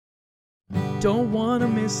don't want to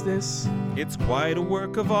miss this. It's quite a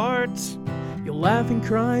work of art, You'll laugh and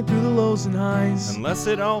cry through the lows and highs. unless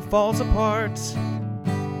it all falls apart.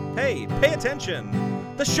 Hey, pay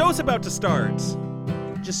attention! The show's about to start!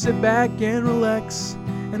 Just sit back and relax,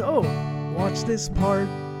 and watch this part.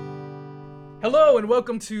 Hello and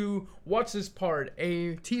welcome to Watch This Part,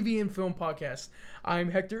 a TV and film podcast.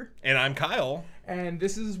 I'm Hector, And I'm Kyle. and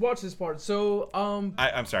this is Watch This Part. So,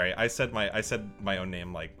 I'm sorry, I said my own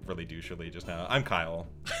name like really douchily just now. I'm Kyle.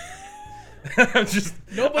 I'm cares.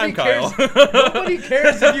 Kyle. Nobody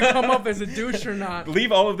cares if you come up as a douche or not.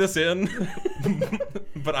 Leave all of this in,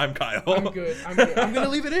 but I'm Kyle. I'm good. I'm gonna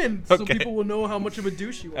leave it in so Okay. people will know how much of a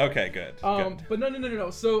douche you are. Okay, good. But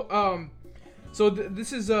no. So,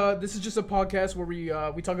 this is just a podcast where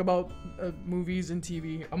we talk about movies and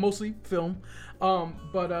TV, mostly film.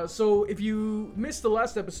 So if you missed the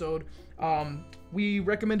last episode, we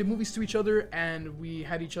recommended movies to each other, and we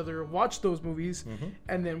had each other watch those movies,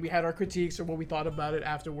 and then we had our critiques or what we thought about it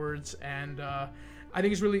afterwards. And I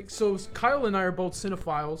think it's really so. Kyle and I are both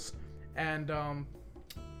cinephiles, and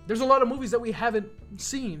there's a lot of movies that we haven't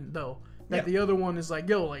seen though. Like the other one is like,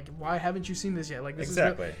 yo, like, why haven't you seen this yet? Like, this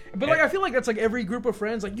Exactly. is but like, I feel like that's like every group of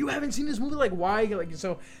friends. Like, you haven't seen this movie. Like, why? Like,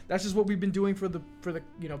 so that's just what we've been doing for the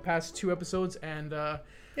past 2 episodes. And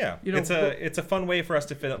it's a fun way for us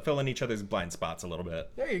to fill in each other's blind spots a little bit.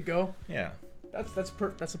 there you go. Yeah. That's a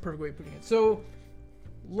perfect way of putting it. So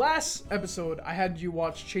last episode, I had you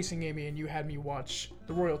watch Chasing Amy, and you had me watch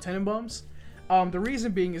The Royal Tenenbaums. The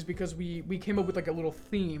reason being is because we came up with like a little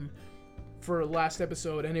theme for last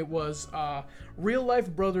episode, and it was real life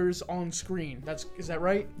brothers on screen. Is that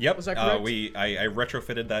right? Yep. Was that correct? I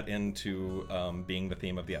retrofitted that into being the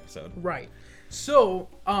theme of the episode. Right. So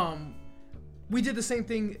we did the same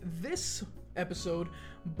thing this episode,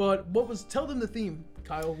 but tell them the theme,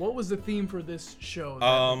 Kyle. What was the theme for this show?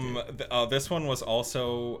 This one was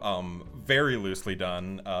also very loosely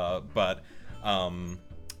done, but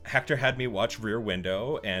Hector had me watch Rear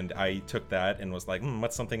Window, and I took that and was like,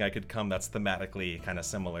 what's something I could come that's thematically kind of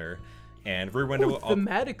similar? And Rear Window...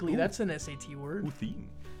 thematically, that's an SAT word.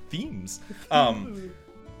 Themes.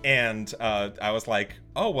 And I was like,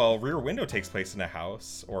 oh, well, Rear Window takes place in a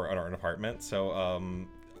house or an apartment. So,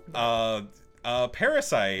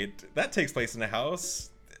 Parasite, that takes place in a house.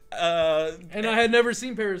 And I had never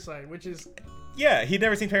seen Parasite, which is... Yeah, he'd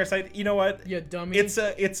never seen Parasite. You know what? Yeah, dummy. It's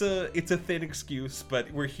a thin excuse, but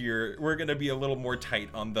we're here. We're gonna be a little more tight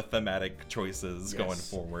on the thematic choices going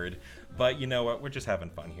forward. But you know what? We're just having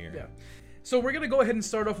fun here. Yeah. So we're gonna go ahead and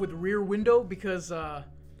start off with Rear Window because of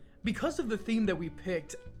the theme that we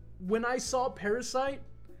picked. When I saw Parasite,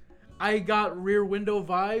 I got Rear Window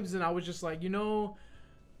vibes, and I was just like,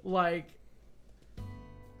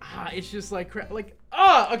 it's just like crap.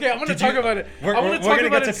 Okay, I'm gonna talk about it. We're gonna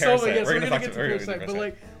get to Parasite. We're gonna get to Parasite.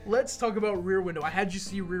 But let's talk about Rear Window. I had you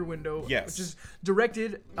see Rear Window, yes, which is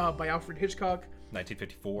directed by Alfred Hitchcock.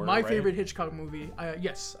 1954. My favorite Hitchcock movie.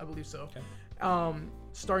 Yes, I believe so. Okay.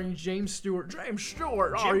 Starring James Stewart.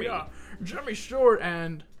 Jimmy Stewart,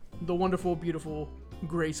 and the wonderful, beautiful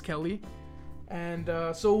Grace Kelly. And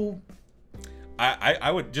so. I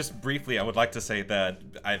would just briefly, I would like to say that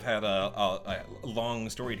I've had a long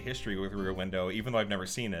storied history with Rear Window, even though I've never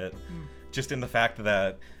seen it. Just in the fact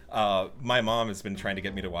that my mom has been trying to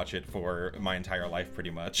get me to watch it for my entire life, pretty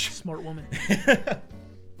much. Smart woman.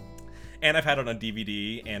 And I've had it on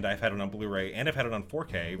DVD, and I've had it on Blu-ray, and I've had it on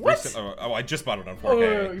 4K. What? I just bought it on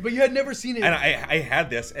 4K. But you had never seen it. And I had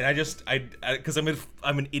this, and because I'm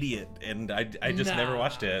an idiot, and I just never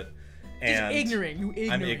watched it. And just ignorant. You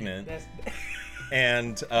ignorant. I'm ignorant.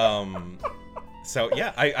 And so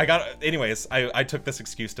yeah, I got. Anyways, I took this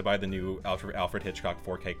excuse to buy the new Alfred Hitchcock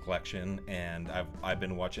 4K collection, and I've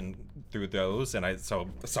been watching through those, and I saw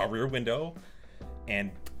Rear Window,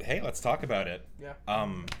 and hey, let's talk about it. Yeah.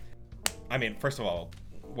 I mean, first of all,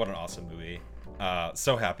 what an awesome movie.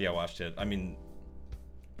 So happy I watched it. I mean,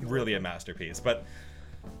 really a masterpiece. But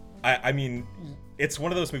I mean, it's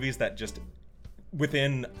one of those movies that just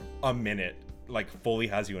within a minute, like, fully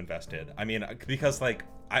has you invested. I mean, because like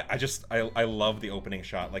I love the opening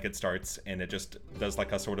shot. Like, it starts and it just does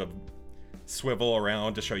like a sort of swivel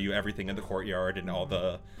around to show you everything in the courtyard and all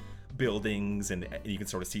the buildings, and you can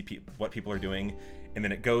sort of see what people are doing. And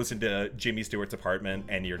then it goes into Jimmy Stewart's apartment,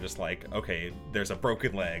 and you're just like, okay, there's a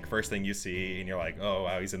broken leg, first thing you see, and you're like, oh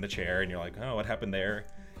wow, he's in the chair, and you're like, oh, what happened there?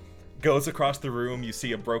 Goes across the room, you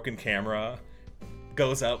see a broken camera,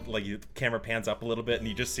 goes up, like, the camera pans up a little bit, and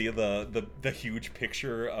you just see the huge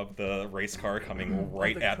picture of the race car coming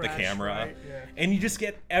right at the camera, right? Yeah. And you just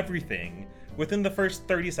get everything. Within the first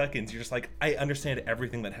 30 seconds, you're just like, I understand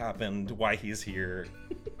everything that happened, why he's here.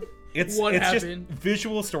 it's what it's happened. just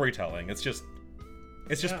visual storytelling. It's just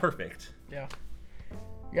Yeah. perfect. Yeah.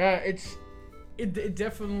 It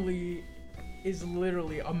definitely is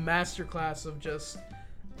literally a masterclass of just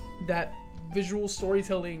that visual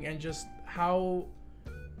storytelling and just how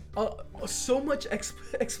so much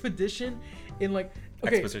expedition in like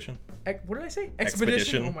Exposition. What did I say?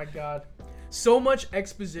 Expedition. Oh my god. So much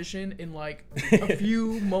exposition in like a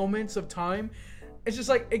few moments of time. It's just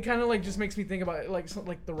like it kind of like just makes me think about like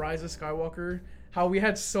the Rise of Skywalker. How we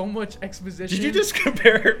had so much exposition. Did you just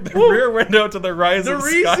compare the Rear Window to the Rise of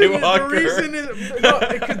Skywalker?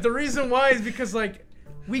 The reason why is because like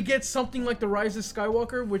we get something like the Rise of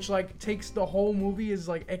Skywalker, which like takes the whole movie as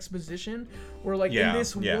like exposition, where like in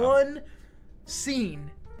this one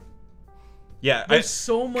scene. Yeah, there's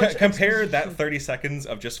so much. Compare that 30 seconds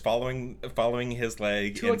of just following his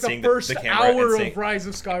leg to and like seeing the first the camera hour and seeing, of Rise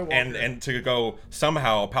of Skywalker, and to go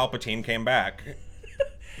somehow Palpatine came back.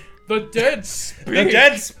 The dead speak. The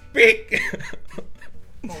dead speak.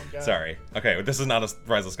 Oh, God. Sorry. Okay, this is not a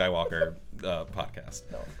Rise of Skywalker podcast.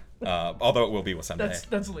 No. Although it will be someday.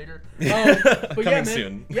 That's later. But Coming yeah, man.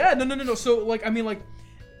 soon. Yeah, no. So like, I mean, like,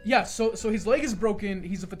 yeah. So his leg is broken.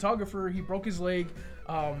 He's a photographer. He broke his leg.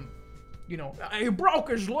 You know, he broke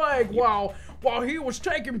his leg while he was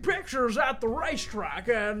taking pictures at the racetrack,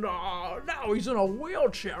 and now he's in a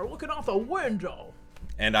wheelchair looking out the window.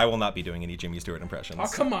 And I will not be doing any Jimmy Stewart impressions. Oh,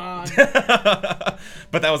 come on.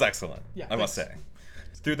 But that was excellent. Yeah, I must say.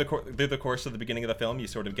 Through the course of the beginning of the film, you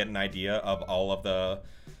sort of get an idea of all of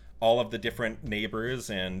the different neighbors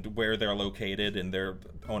and where they're located in their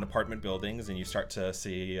own apartment buildings, and you start to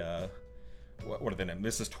see what are their names?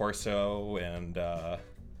 Mrs. Torso and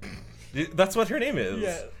that's what her name is.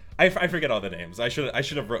 Yeah. I forget all the names. I should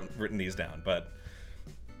have written these down, but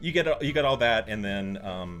you get all that, and then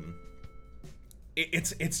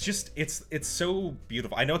it's so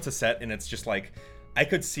beautiful. I know it's a set, and it's just like I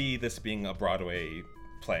could see this being a Broadway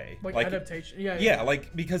play, like adaptation. Yeah,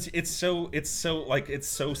 like because it's so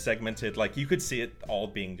segmented. Like you could see it all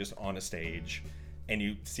being just on a stage, and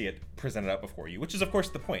you see it presented out before you, which is of course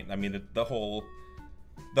the point. I mean, the whole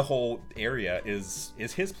area is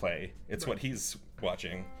his play. It's what he's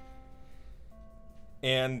watching.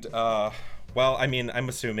 And well, I mean, I'm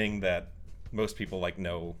assuming that most people like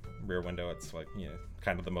know Rear Window. It's like, you know,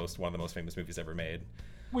 kind of one of the most famous movies ever made.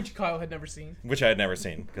 Which Kyle had never seen. Which I had never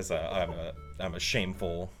seen because I'm a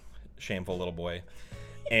shameful little boy,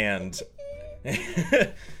 and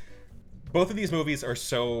both of these movies are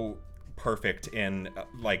so perfect in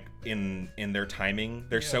their timing.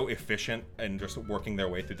 They're so efficient and just working their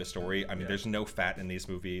way through the story. I mean, there's no fat in these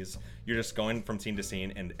movies. You're just going from scene to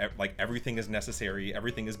scene, and like everything is necessary.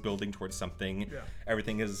 Everything is building towards something. Yeah.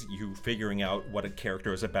 Everything is you figuring out what a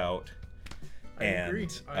character is about. I agree.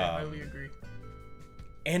 I highly agree.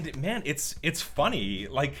 And man, it's funny.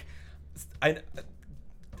 Like,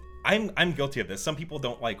 I'm guilty of this. Some people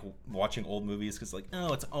don't like watching old movies because like,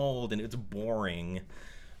 oh, it's old and it's boring.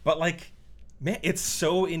 But like, man, it's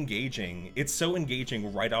so engaging. It's so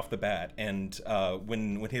engaging right off the bat. And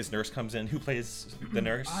when his nurse comes in, who plays the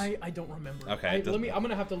nurse? I don't remember. Okay, I'm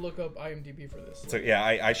gonna have to look up IMDb for this. So yeah,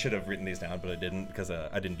 I should have written these down, but I didn't because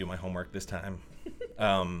I didn't do my homework this time.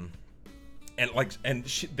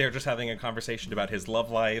 They're just having a conversation about his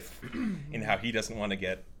love life and how he doesn't want to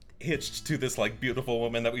get hitched to this like beautiful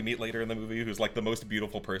woman that we meet later in the movie, who's like the most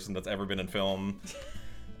beautiful person that's ever been in film.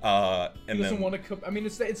 And he doesn't want to. I mean,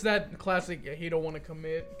 it's that classic. He don't want to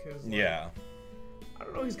commit because. Like, yeah. I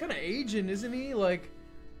don't know. He's kind of aging, isn't he? Like,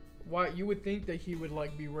 why you would think that he would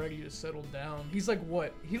like be ready to settle down? He's like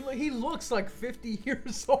what? He looks like 50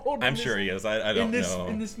 years old. I'm sure he is. I don't know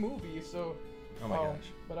in this movie. So. Oh my gosh.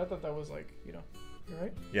 But I thought that was like, you know,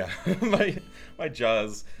 right? Yeah, my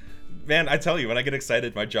jaw's, man, I tell you, when I get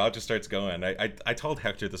excited, my jaw just starts going. I told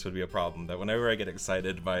Hector this would be a problem, that whenever I get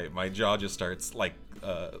excited, my jaw just starts like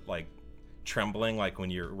trembling, like when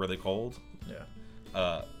you're really cold.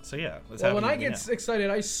 Yeah. So yeah. Well, when I get excited,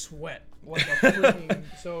 I sweat like a freaking.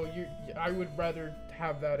 So I would rather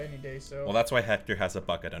have that any day. So. Well, that's why Hector has a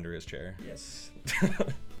bucket under his chair. Yes.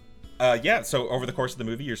 Yeah, so over the course of the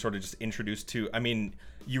movie, you're sort of just introduced to, I mean,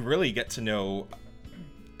 you really get to know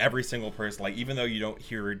every single person, like, even though you don't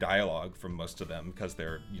hear dialogue from most of them, because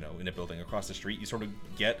they're, you know, in a building across the street,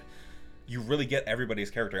 you really get everybody's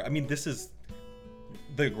character. I mean, this is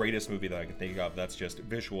the greatest movie that I can think of that's just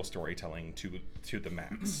visual storytelling to the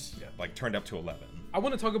max, like, turned up to 11. I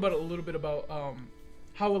want to talk about a little bit about,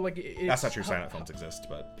 how, like, it's... That's not true, silent films exist,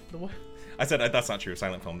 but... The what? I said that's not true,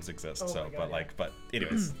 silent films exist, but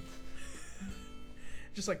anyways...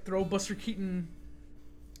 Just like throw Buster Keaton.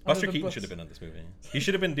 Buster Keaton should have been in this movie. He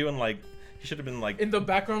should have been doing like He should have been like in the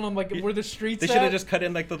background on like where the streets. They should have just cut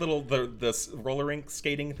in like the roller rink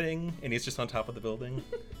skating thing, and he's just on top of the building.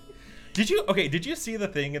 Did you see the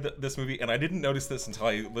thing in this movie? And I didn't notice this until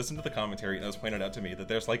I listened to the commentary, and it was pointed out to me that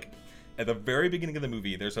there's like, at the very beginning of the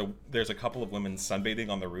movie, there's a couple of women sunbathing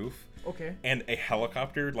on the roof. Okay. And a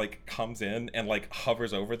helicopter like comes in and like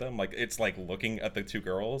hovers over them, like it's like looking at the two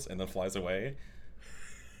girls and then flies away.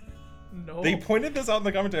 No. They pointed this out in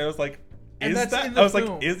the commentary. I was like, and is that's that? In the I was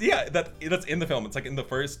film. like, that's in the film. It's like in the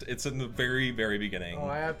first. It's in the very very beginning. Oh,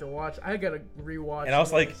 I have to watch. I gotta rewatch. And I was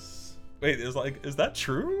this. like, wait, is that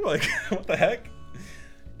true? Like, what the heck?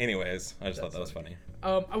 Anyways, I just thought that was funny.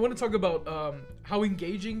 I want to talk about how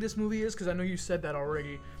engaging this movie is, because I know you said that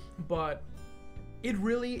already, but it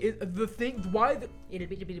really is the thing. Why the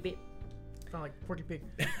sound like Porky Pig.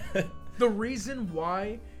 The reason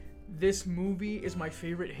why this movie is my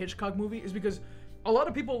favorite Hitchcock movie is because a lot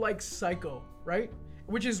of people like Psycho, right?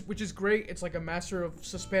 Which is great. It's like a master of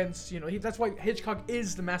suspense. You know, that's why Hitchcock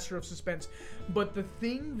is the master of suspense. But the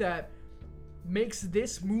thing that makes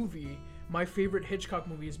this movie my favorite Hitchcock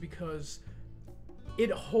movie is because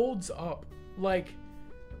it holds up. Like,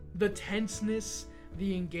 the tenseness,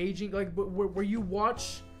 the engaging, like where you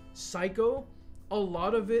watch Psycho, a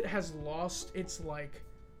lot of it has lost its like.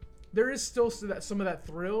 There is still some of that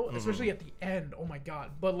thrill, especially at the end. Oh my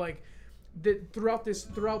god! But like, throughout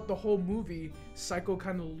the whole movie, Psycho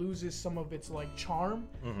kind of loses some of its like charm.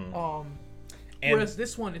 Whereas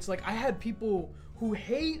this one, it's like I had people who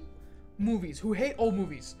hate old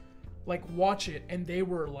movies, like watch it and they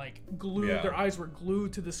were like glued. Yeah. Their eyes were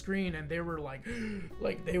glued to the screen and they were like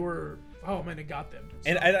they were. Oh man, it got them.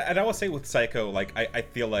 So. And I will say with Psycho, like I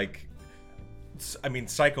feel like. I mean,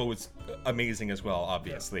 Psycho was amazing as well,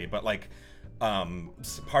 obviously, but like,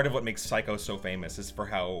 part of what makes Psycho so famous is for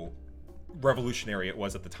how revolutionary it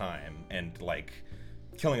was at the time, and like,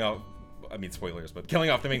 killing off, I mean, spoilers, but killing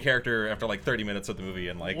off the main character after like 30 minutes of the movie,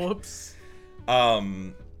 and like, whoops. But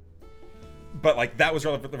like that was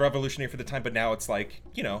revolutionary for the time, but now it's like,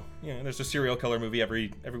 you know, there's a serial killer movie every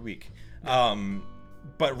week.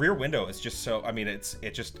 But Rear Window is just so. I mean,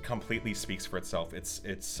 it just completely speaks for itself. It's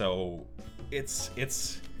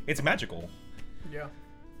magical. Yeah.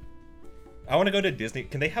 I want to go to Disney.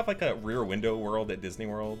 Can they have like a Rear Window world at Disney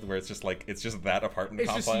World where it's just that apartment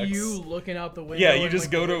complex? It's just you looking out the window. Yeah, you just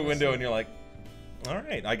go to a window and you're like, all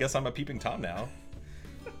right, I guess I'm a peeping Tom now.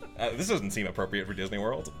 This doesn't seem appropriate for Disney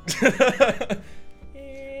World.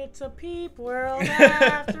 It's a peep world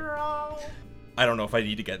after all. I don't know if I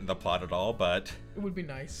need to get into the plot at all, but it would be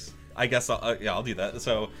nice. I guess I'll do that.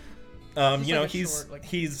 So,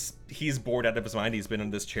 he's bored out of his mind. He's been in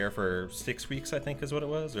this chair for 6 weeks, I think, is what it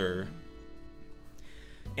was,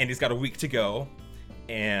 and he's got a week to go.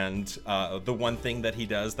 And the one thing that he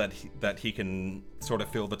does that he can sort of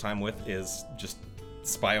fill the time with is just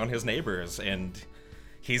spy on his neighbors, and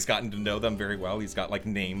he's gotten to know them very well. He's got like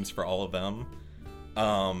names for all of them.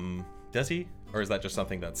 Does he? Or is that just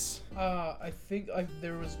something that's... I think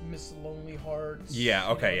there was Miss Lonely Hearts. Yeah,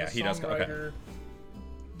 okay, yeah, he does... Okay.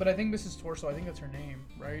 But I think Mrs. Torso, I think that's her name,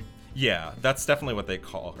 right? Yeah, that's definitely what they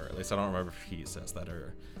call her. At least I don't remember if he says that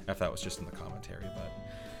or if that was just in the commentary.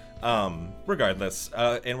 But regardless,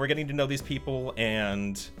 and we're getting to know these people,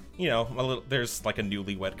 and, there's like a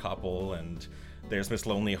newlywed couple, and there's Miss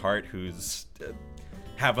Lonely Heart who's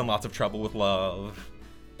having lots of trouble with love,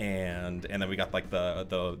 and then we got like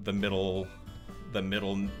the middle what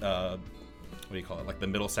do you call it, like the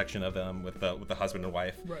middle section of them with the husband and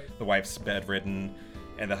wife. Right. The wife's bedridden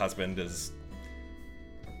and the husband is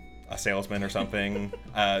a salesman or something.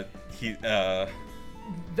 I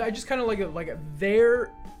just kind of like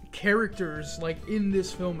their characters like in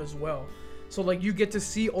this film as well. So like you get to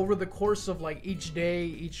see over the course of like each day,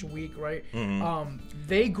 each week, right? Mm-hmm.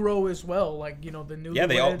 They grow as well. Like the new. Yeah,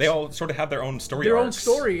 they all sort of have their own story. Their arcs. own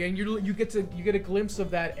story, and you get a glimpse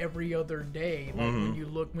of that every other day.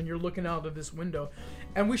 Like when you're looking out of this window,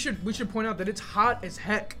 and we should point out that it's hot as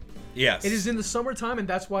heck. Yes. It is in the summertime, and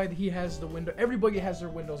that's why he has the window. Everybody has their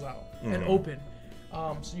windows out and open,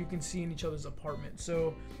 so you can see in each other's apartment.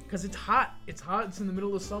 So because it's hot. It's in the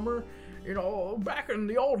middle of summer. Back in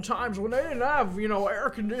the old times when they didn't have,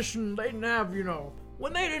 air conditioning,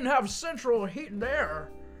 when they didn't have central heat and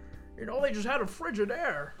air, they just had a frigid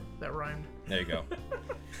air. That rhymed. There you go.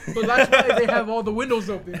 But that's why they have all the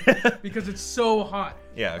windows open, because it's so hot.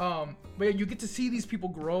 Yeah. But yeah, you get to see these people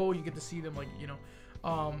grow. You get to see them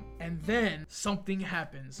and then something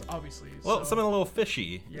happens, obviously. Well, something a little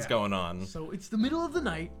fishy is going on. So it's the middle of the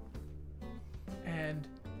night, and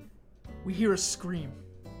we hear a scream.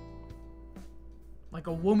 Like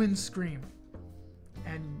a woman's scream.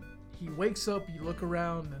 And he wakes up, you look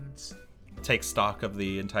around, and it's takes stock of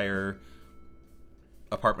the entire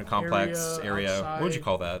apartment complex area. What would you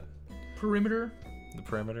call that? Perimeter. The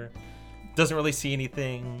perimeter. Doesn't really see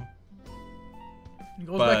anything. He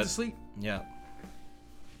goes back to sleep. Yeah.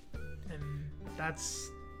 And that's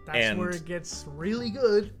where it gets really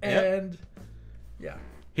good. And yeah.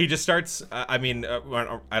 He just starts. I mean,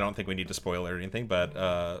 I don't think we need to spoil it or anything, but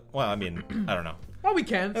well, I mean, I don't know. Well, we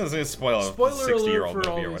can. It's a spoiler 60-year-old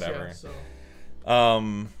movie or whatever.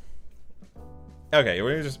 Yeah, Okay,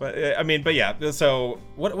 we're just. I mean, but yeah. So,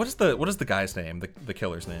 what is the guy's name? The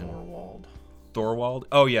killer's name? Thorwald.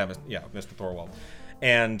 Oh yeah, Mr. Thorwald.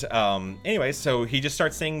 And anyway, so he just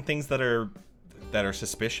starts saying things that are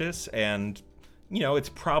suspicious, and it's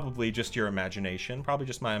probably just your imagination, probably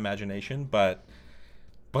just my imagination, but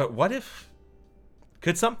what if?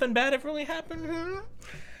 Could something bad have really happened?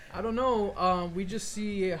 I don't know. We just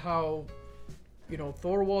see how,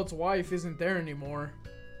 Thorwald's wife isn't there anymore.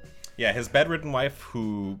 Yeah, his bedridden wife,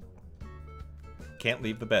 who can't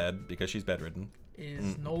leave the bed because she's bedridden,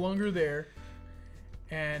 is no longer there,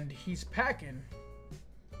 and he's packing.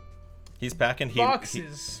 He's packing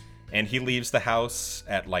boxes, and he leaves the house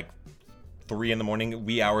at like 3 a.m,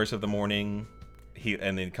 wee hours of the morning.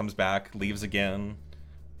 And then comes back, leaves again,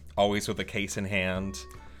 always with a case in hand.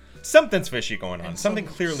 Something's fishy going on. Something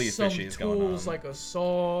clearly fishy is going on. Tools like a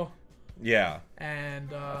saw. Yeah.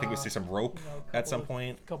 And I think we see some rope at some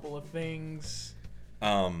point. A couple of things.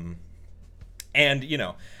 And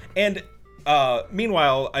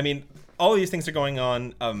meanwhile, I mean, all of these things are going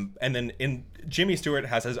on. And then Jimmy Stewart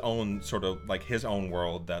has his own sort of like his own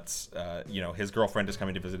world. That's his girlfriend is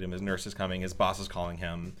coming to visit him. His nurse is coming. His boss is calling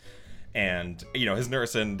him. And his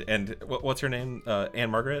nurse and what's her name?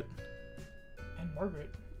 Anne Margaret. Anne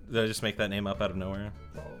Margaret. Did I just make that name up out of nowhere?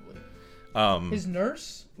 Probably. His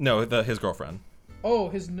nurse? No, his girlfriend. Oh,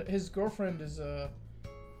 his girlfriend is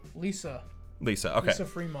Lisa. Lisa. Okay. Lisa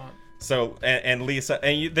Fremont. So and Lisa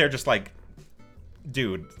they're just like,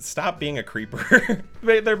 dude, stop being a creeper.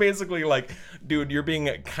 They're basically like, dude, you're being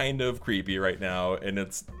kind of creepy right now, and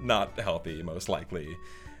it's not healthy, most likely.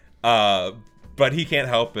 But he can't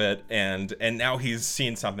help it, and now he's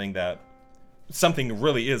seen something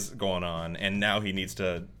really is going on, and now he needs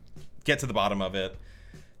to get to the bottom of it,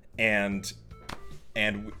 and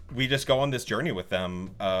we just go on this journey with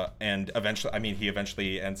them, and eventually, I mean, he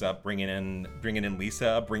eventually ends up bringing in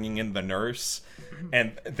Lisa, bringing in the nurse,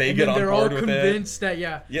 and they get on board with it. They're all convinced that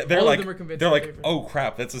they're all like, of them are convinced. They're like, oh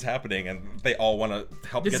crap, this is happening, and they all want to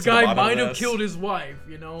help get to the bottom of this. This guy might have killed his wife,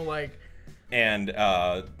 and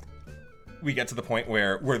we get to the point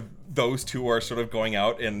where those two are sort of going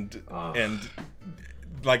out and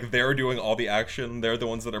like they're doing all the action. They're the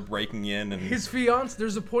ones that are breaking in, and his fiance.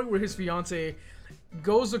 There's a point where his fiance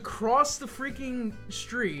goes across the freaking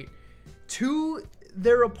street to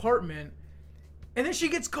their apartment, and then she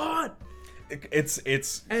gets caught. It's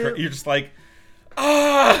you're just like,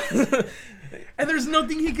 ah, and there's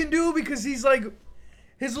nothing he can do because he's like.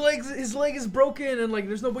 His leg is broken, and like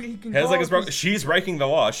there's nobody he can. His leg is broken. She's breaking the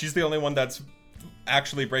law. She's the only one that's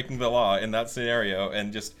actually breaking the law in that scenario,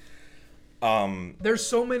 and just There's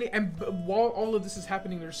so many, and while all of this is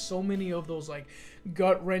happening, there's so many of those like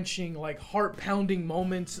gut wrenching, like heart pounding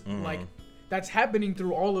moments, like that's happening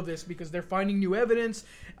through all of this because they're finding new evidence.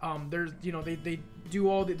 There's they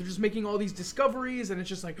do they're just making all these discoveries, and it's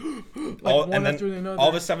just like, one after another.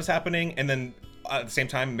 All this stuff is happening, and then at the same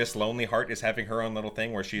time, Miss Lonely Heart is having her own little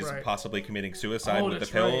thing where she's possibly committing suicide with the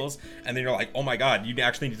pills, and then you're like, oh my god, you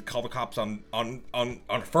actually need to call the cops on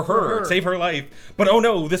for her, save her life. But oh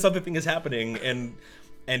no, this other thing is happening,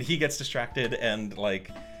 and he gets distracted, and like,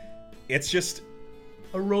 it's just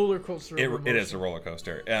a roller coaster. It is a roller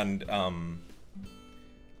coaster, and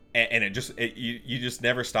you just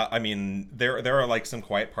never stop. I mean, there are like some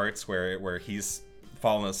quiet parts where he's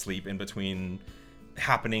fallen asleep in between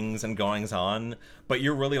happenings and goings on, but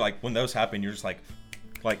you're really like, when those happen, you're just like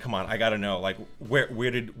come on, I gotta know, like where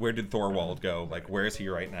did Thorwald go? Like, where is he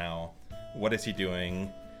right now? What is he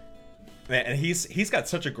doing? And he's got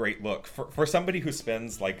such a great look for somebody who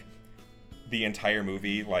spends like the entire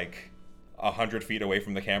movie like 100 feet away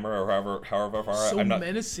from the camera, or however far. So I'm not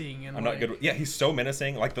menacing, and I'm not good. Yeah, he's so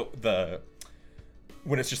menacing. Like the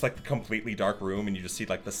when it's just like the completely dark room and you just see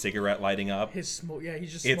like the cigarette lighting up. His smoke, yeah,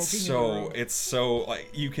 he's just smoking. It's so like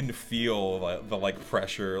you can feel the like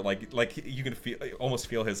pressure, like you can almost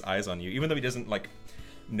feel his eyes on you, even though he doesn't like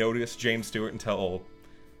notice James Stewart until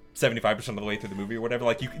 75% of the way through the movie or whatever.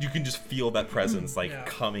 Like you can just feel that presence like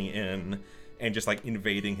coming in and just like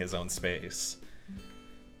invading his own space.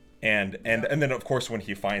 And then of course when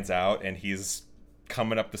he finds out and he's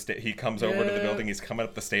coming up he comes over to the Yeah. building. He's coming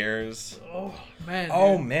up the stairs. Oh man.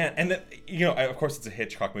 Oh dude. man, and then, of course it's a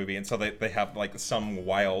Hitchcock movie, and so they have like some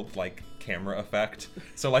wild like camera effect.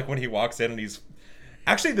 So like when he walks in and he's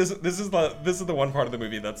actually this is the one part of the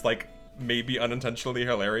movie that's like maybe unintentionally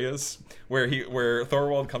hilarious, where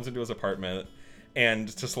Thorwald comes into his apartment, and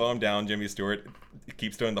to slow him down, Jimmy Stewart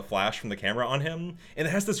keeps doing the flash from the camera on him, and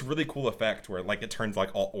it has this really cool effect where like it turns like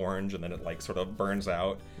all orange and then it like sort of burns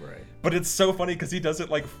out. Right. But it's so funny because he does it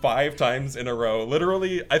like 5 times in a row.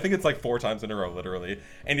 Literally, I think it's like 4 times in a row, literally.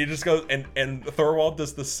 And he just goes, and Thorwald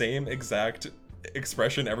does the same exact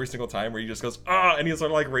expression every single time, where he just goes, ah, and he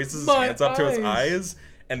sort of like raises his My hands up to his eyes. eyes,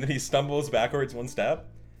 and then he stumbles backwards 1 step.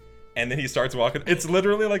 And then he starts walking. It's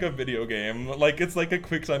literally like a video game. Like, it's like a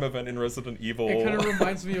quick time event in Resident Evil. It kind of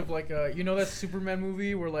reminds me of like that Superman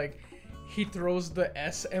movie where like he throws the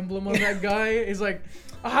S emblem on that guy. He's like,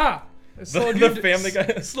 aha! It slowed The Family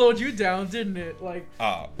Guy. slowed you down, didn't it? Like,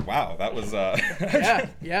 wow, that was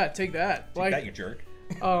yeah, take that. Like, that, you jerk.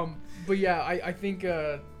 but yeah, I think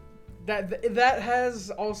that has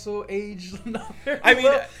also aged not very I mean,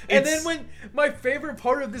 well. And it's- then when my favorite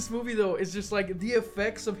part of this movie though is just like the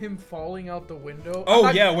effects of him falling out the window. Oh,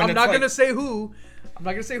 I'm yeah, when I'm it's not like- gonna say who. I'm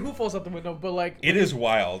not gonna say who falls out the window, but like It is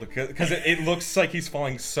wild because it looks like he's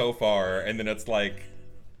falling so far, and then it's like,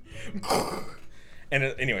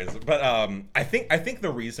 anyways. But I think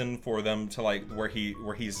the reason for them to like where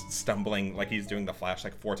he's stumbling, like he's doing the flash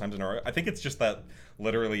like 4 times in a row. I think it's just that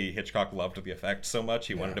literally Hitchcock loved the effect so much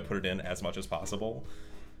he wanted to put it in as much as possible,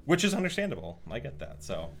 which is understandable. I get that.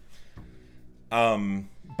 So,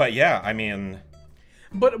 but yeah, I mean.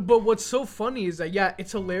 But what's so funny is that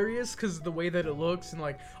it's hilarious because the way that it looks and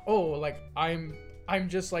like I'm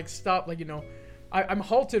just like stop, like I'm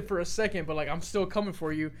halted for a second, but like I'm still coming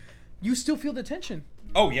for you. You still feel the tension.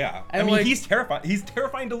 Oh yeah, And, I mean like- he's terrifying. He's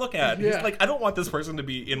terrifying to look at. He's Yeah. like, I don't want this person to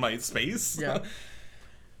be in my space. Yeah.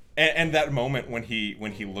 And that moment when he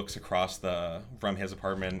looks across from his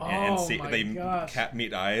apartment and Oh see my they gosh.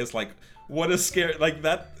 meet eyes, like what a scare! Like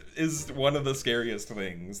that is one of the scariest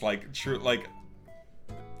things. Like true, like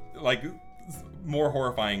more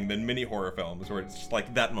horrifying than many horror films, where it's just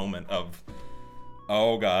like that moment of,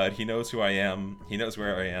 oh god, he knows who I am. He knows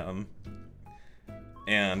where I am.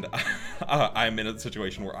 And I'm in a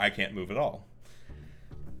situation where I can't move at all.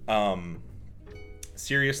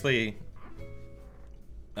 Seriously,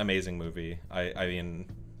 amazing movie. I mean,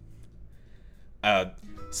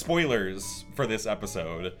 spoilers for this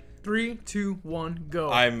episode. 3, 2, 1, go.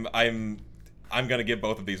 I'm gonna give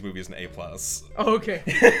both of these movies an A+. Oh, okay.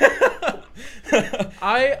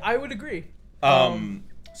 I would agree.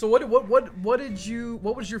 So what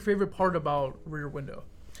was your favorite part about Rear Window?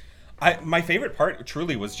 My favorite part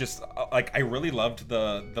truly was just like I really loved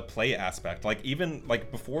the play aspect. Like even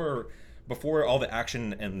like before all the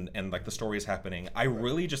action and like the story is happening, I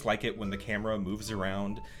really just like it when the camera moves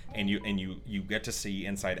around and you get to see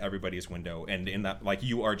inside everybody's window, and in that, like,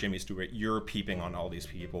 you are Jimmy Stewart, you're peeping on all these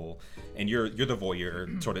people, and you're the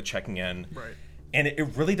voyeur sort of checking in. Right. And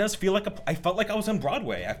it really does feel like I felt like I was on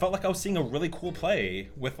Broadway. I felt like I was seeing a really cool play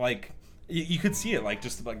with like. You could see it like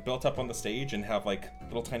just like built up on the stage and have like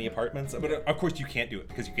little tiny apartments, but of course you can't do it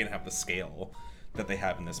because you can't have the scale that they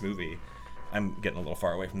have in this movie. I'm getting a little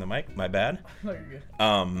far away from the mic. My bad. No, you're good.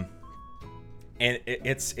 And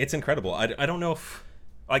it's incredible. I don't know if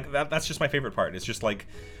like that's just my favorite part. It's just like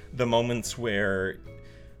the moments where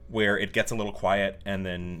it gets a little quiet and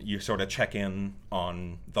then you sort of check in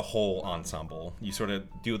on the whole ensemble. You sort of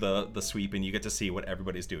do the sweep and you get to see what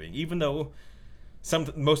everybody's doing, even though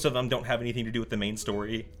most of them don't have anything to do with the main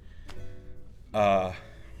story.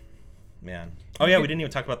 Man. Oh yeah, we didn't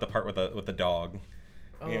even talk about the part with the dog.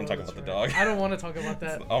 We didn't even talk about the dog. I don't want to talk about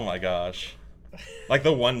that. Oh my gosh. Like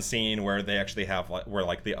the one scene where they actually have where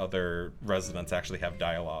like the other residents actually have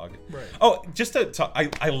dialogue. Right. Oh, just to talk,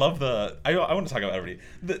 I love I want to talk about everybody.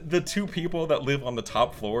 The 2 people that live on the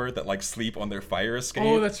top floor that like sleep on their fire escape.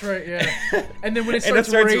 Oh, that's right. Yeah. And then when it And it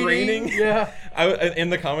starts, starts raining, yeah. In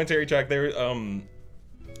the commentary track, they were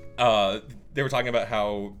talking about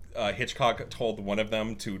how Hitchcock told one of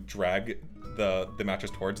them to drag the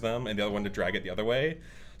mattress towards them and the other one to drag it the other way,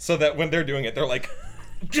 so that when they're doing it, they're like.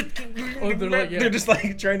 Oh, they're like, yeah. They're just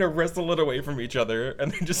like trying to wrestle it away from each other,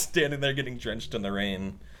 and they're just standing there getting drenched in the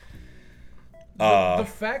rain. The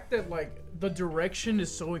fact that like the direction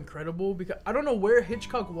is so incredible, because I don't know where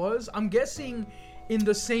Hitchcock was. I'm guessing in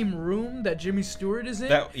the same room that Jimmy Stewart is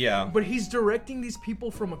in. Yeah. But he's directing these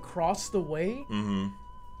people from across the way. Mm-hmm.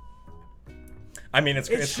 I mean, it's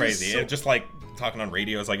just crazy. so- It's just like talking on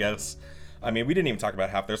radios, I guess. I mean, we didn't even talk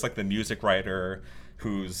about half. There's like the music writer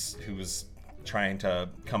who's trying to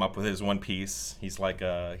come up with his one piece. He's like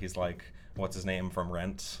what's his name from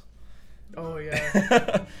Rent? Oh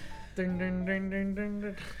yeah. Ding, ding, ding, ding, ding,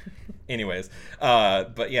 ding. Anyways,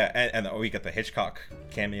 but yeah, and we get the Hitchcock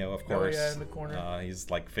cameo, of course. Oh yeah, in the corner. He's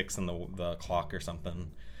like fixing the clock or something.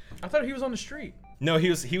 I thought he was on the street. No, he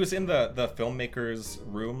was in the filmmaker's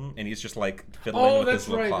room, and he's just like fiddling with his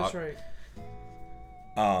little clock. Oh, that's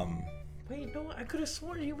right. Wait, no, I could have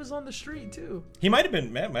sworn he was on the street too. He might have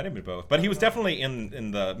been both, but he was definitely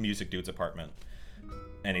in the music dude's apartment,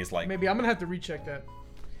 and he's like, maybe I'm gonna have to recheck that.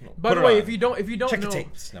 By the way, if you don't check know, the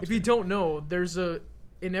tapes. No, if you don't know, there's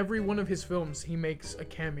in every one of his films he makes a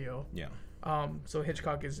cameo. Yeah. So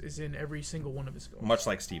Hitchcock is in every single one of his films. Much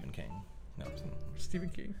like Stephen King. No, Stephen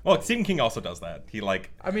King. Well, Stephen King also does that. He like.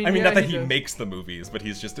 I mean, yeah, not that he makes the movies, but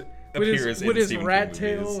he's just appears with in his Stephen rat King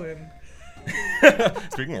tail movies. and.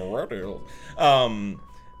 Speaking of rat tail,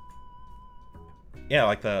 yeah,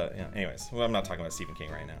 like the. Yeah, anyways, well, I'm not talking about Stephen King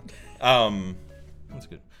right now. That's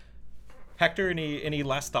good. Hector, any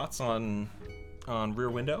last thoughts on Rear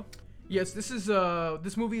Window? Yes, this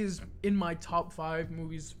movie is in my top 5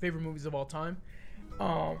 favorite movies of all time.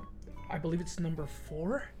 I believe it's number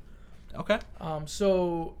 4. Okay.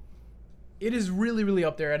 So it is really, really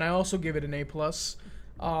up there, and I also give it an A+. This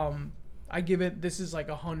is like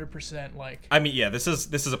 100% like. I mean, yeah, this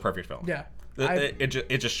is a perfect film. Yeah.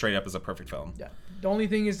 It just straight up is a perfect film. Yeah. The only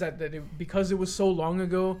thing is that because it was so long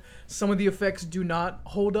ago, some of the effects do not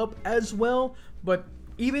hold up as well. But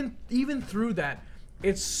even through that,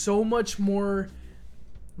 it's so much more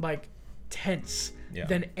like tense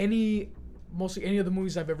than mostly any of the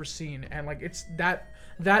movies I've ever seen, and like it's that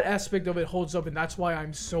aspect of it holds up, and that's why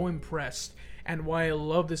I'm so impressed and why I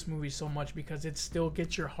love this movie so much, because it still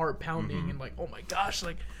gets your heart pounding and like, oh my gosh,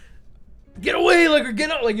 like. Get away, like, or get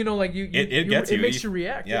out, like, you know, like it makes you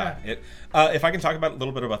react. Yeah. If I can talk about a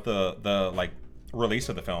little bit about the like release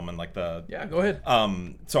of the film and like the. Yeah, go ahead.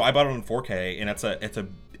 So I bought it in 4K, and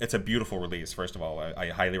it's a beautiful release. First of all, I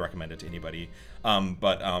highly recommend it to anybody.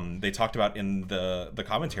 But they talked about in the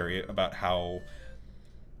commentary about how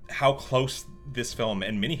close this film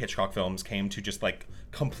and many Hitchcock films came to just like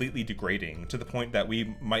completely degrading, to the point that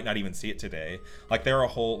we might not even see it today. Like there are a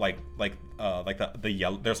whole like the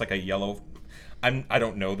yellow. There's like a yellow. I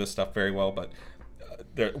don't know this stuff very well, but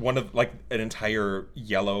there one of like an entire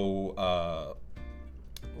yellow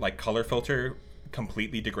like color filter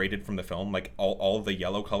completely degraded from the film. Like all of the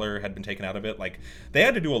yellow color had been taken out of it. Like they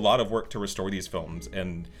had to do a lot of work to restore these films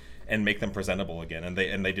and make them presentable again, and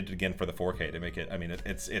they did it again for the 4K to make it. I mean,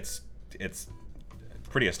 it's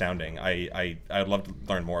pretty astounding. I'd love to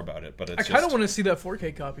learn more about it, but I kind of want to see that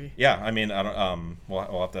 4K copy. Yeah, I mean, I don't.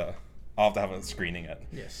 I'll have to have a screening at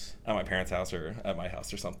my parents' house or at my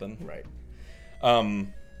house or something. Right.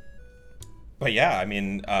 But yeah, I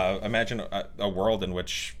mean, imagine a world in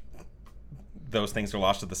which those things are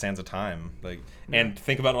lost to the sands of time. Like, and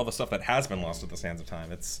think about all the stuff that has been lost to the sands of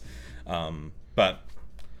time. It's, but.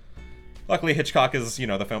 Luckily, Hitchcock is,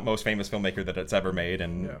 the most famous filmmaker that it's ever made,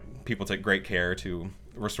 and people take great care to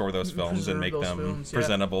restore those films and make them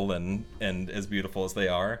presentable and as beautiful as they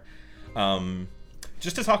are.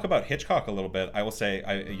 Just to talk about Hitchcock a little bit, I will say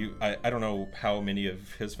I don't know how many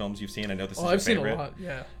of his films you've seen. I know this is your favorite. I've seen a lot.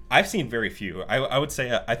 Yeah. I've seen very few. I would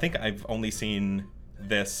say I think I've only seen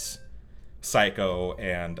this, Psycho,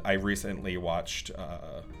 and I recently watched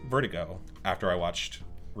Vertigo after I watched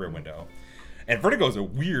Rear Window. And Vertigo is a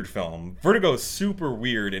weird film. Vertigo is super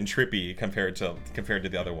weird and trippy compared to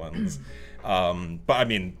the other ones. But I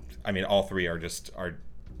mean, all three are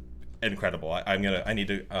incredible. I need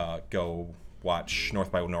to go watch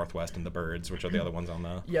North by Northwest and The Birds, which are the other ones on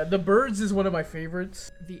the. Yeah, The Birds is one of my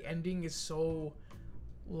favorites. The ending is so,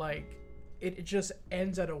 like, it just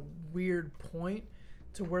ends at a weird point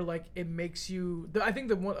to where like it makes you. I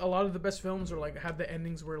think a lot of the best films are like have the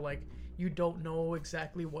endings where like. You don't know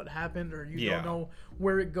exactly what happened, or you don't know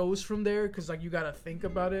where it goes from there, because like you gotta think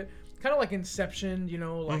about it, kind of like Inception,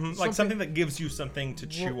 like something that gives you something to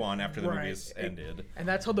chew on after the movie is ended. And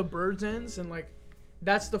that's how The Birds ends, and like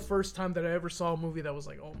that's the first time that I ever saw a movie that was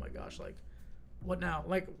like, oh my gosh, like what now?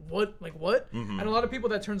 Like what? Mm-hmm. And a lot of people,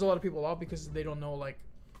 that turns a lot of people off because they don't know, like.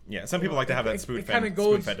 Yeah, some people like to have that spoon fed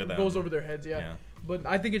to them. Goes over their heads, yeah. But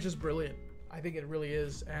I think it's just brilliant. I think it really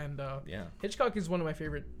is, and Hitchcock is one of my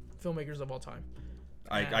favorite filmmakers of all time.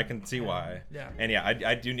 I can see why. Yeah. And yeah,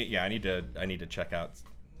 I do need. Yeah, I need to check out.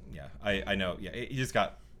 Yeah, I know. Yeah, he just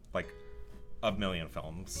got like a million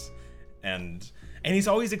films, and he's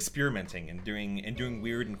always experimenting and doing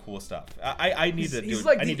weird and cool stuff. I need to do. He's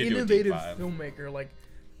like the innovative filmmaker. Like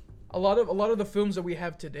a lot of the films that we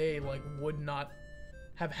have today like would not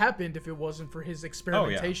have happened if it wasn't for his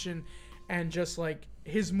experimentation and just like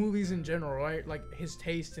his movies in general, right? Like his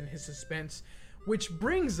taste and his suspense, which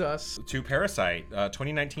brings us to Parasite,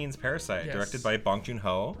 2019's Parasite, Yes. directed by Bong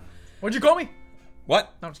Joon-ho. What'd you call me?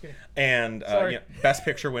 What? No, I'm just kidding. And Sorry. Best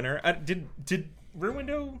Picture winner. Did Rear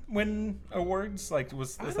Window win awards? Like,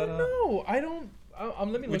 was I that don't know. I don't.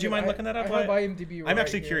 Let me. Would you mind looking that up? I have IMDb. I'm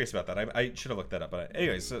actually here. curious about that. I should have looked that up. But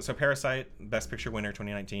anyways, so Parasite, Best Picture winner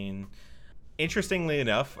 2019. Interestingly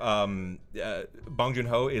enough, Bong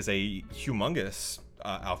Joon-ho is a humongous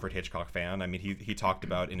Alfred Hitchcock fan. I mean, he talked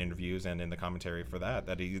about in interviews and in the commentary for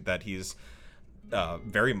that he's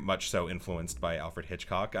very much so influenced by Alfred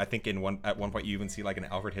Hitchcock. I think at one point you even see like an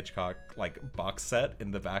Alfred Hitchcock like box set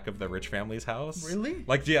in the back of the rich family's house. Really?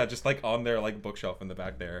 Like, yeah, just like on their like bookshelf in the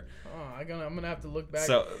back there. Oh, I'm gonna have to look back.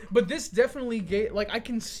 So, but this definitely like I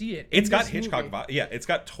can see it. It's in got this Hitchcock movie. vibe. Yeah, it's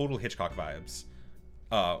got total Hitchcock vibes.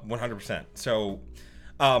 100%. So,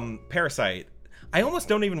 Parasite. I almost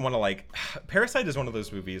don't even want to like. Parasite is one of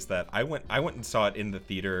those movies that I went and saw it in the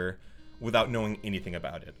theater without knowing anything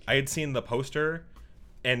about it. I had seen the poster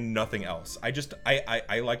and nothing else.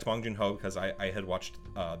 I liked Bong Joon-ho because I had watched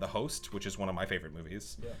The Host, which is one of my favorite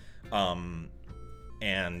movies. Yeah.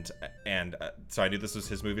 And so I knew this was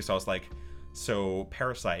his movie, so I was like, so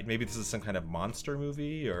Parasite, maybe this is some kind of monster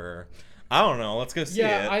movie, or I don't know, let's go see it.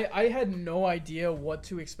 Yeah, I had no idea what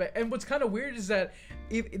to expect. And what's kind of weird is that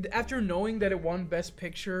after knowing that it won Best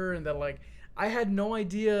Picture and that like I had no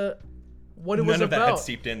idea what it was None of about. that had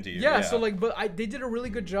seeped into you. Yeah, so like, but they did a really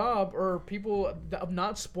good job, or people, of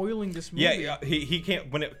not spoiling this movie. Yeah, he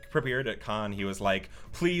can't. When it premiered at Cannes, he was like,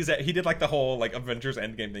 "Please." He did like the whole like Avengers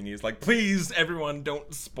Endgame thing. He's like, "Please, everyone,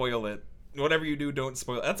 don't spoil it. Whatever you do, don't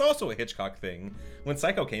spoil it." That's also a Hitchcock thing. When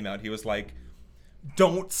Psycho came out, he was like,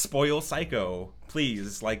 "Don't spoil Psycho,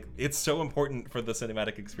 please. Like, it's so important for the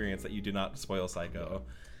cinematic experience that you do not spoil Psycho."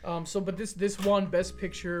 But this won Best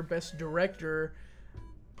Picture, Best Director.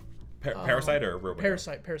 Parasite or Rear Window?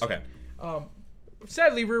 Parasite. Okay.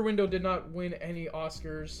 Sadly, Rear Window did not win any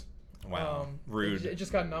Oscars. Wow. Rude. It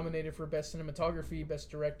just got nominated for Best Cinematography, Best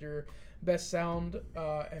Director, Best Sound,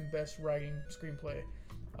 and Best Writing Screenplay.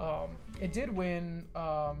 It did win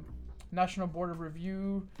National Board of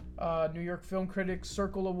Review, New York Film Critics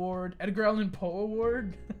Circle Award, Edgar Allan Poe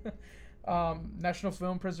Award, National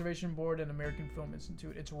Film Preservation Board, and American Film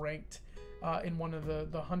Institute. It's ranked in one of the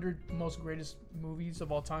 100 most greatest movies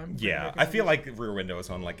of all time. Yeah, I feel like Rear Window is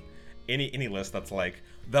on like any list that's like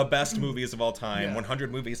the best movies of all time, Yeah.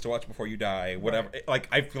 100 movies to watch before you die, whatever. Right. Like,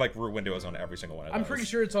 I feel like Rear Window is on every single one of those. I'm pretty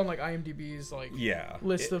sure it's on like IMDb's like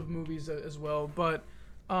list of movies as well. But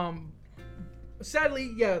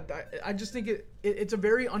sadly, yeah, I just think it's a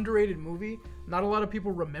very underrated movie. Not a lot of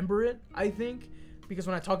people remember it, I think, because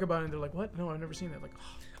when I talk about it, they're like, "What? No, I've never seen that." Like,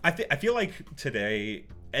 I feel like today,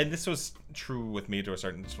 and this was true with me to a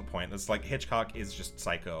certain point, it's like Hitchcock is just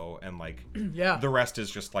Psycho, and like yeah, the rest is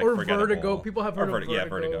just like or forgettable. Vertigo. People have heard of Vertigo. Yeah,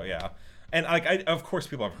 Vertigo. Yeah. And like, of course,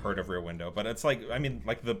 people have heard of Rear Window, but it's like, I mean,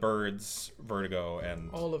 like The Birds, Vertigo, and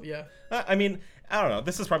all of I mean, I don't know.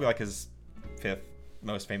 This is probably like his 5th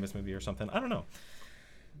most famous movie or something. I don't know.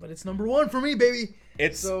 But it's number 1 for me, baby.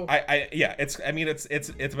 It's so, it's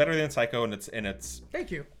better than Psycho, and it's. Thank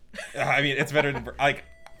you. I mean, it's better than like.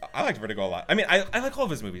 I liked Vertigo a lot. I mean, I like all of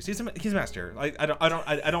his movies. He's a master. I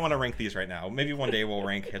don't want to rank these right now. Maybe one day we'll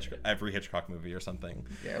rank every Hitchcock movie or something.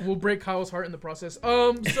 Yeah, we'll break Kyle's heart in the process.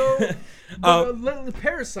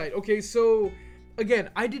 Parasite. Okay, so again,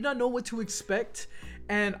 I did not know what to expect,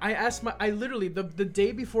 and I literally the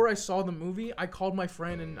day before I saw the movie, I called my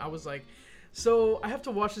friend and I was like, "So I have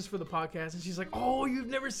to watch this for the podcast," and she's like, "Oh, you've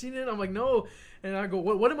never seen it?" I'm like, "No," and I go,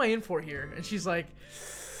 "What am I in for here?" And she's like,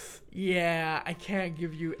 "Yeah, I can't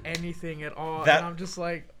give you anything at all." And I'm just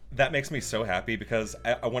like, that makes me so happy because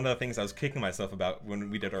one of the things I was kicking myself about when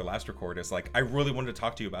we did our last record is like, I really wanted to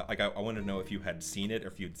talk to you about, like, I wanted to know if you had seen it or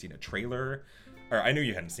if you'd seen a trailer, or I knew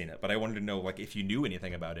you hadn't seen it, but I wanted to know like if you knew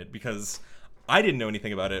anything about it, because I didn't know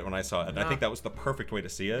anything about it when I saw it. And I think that was the perfect way to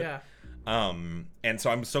see it. yeah. And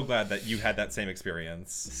so I'm so glad that you had that same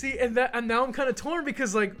experience. See, and now I'm kind of torn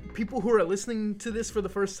because like people who are listening to this for the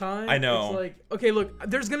first time, I know. it's like, okay, look,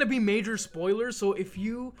 there's gonna be major spoilers, so if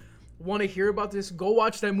you want to hear about this, go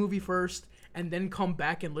watch that movie first and then come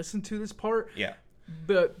back and listen to this part. Yeah.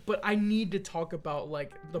 But I need to talk about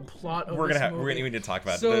like the plot of We're this gonna movie. need to talk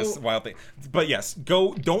about this wild thing. But yes,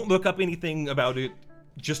 don't look up anything about it.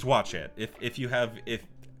 Just watch it. If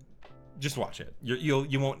just watch it.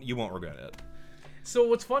 You won't regret it. So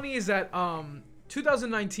what's funny is that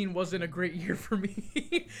 2019 wasn't a great year for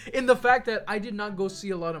me in the fact that I did not go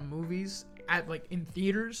see a lot of movies at like in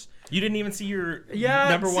theaters. You didn't even see your Yeah,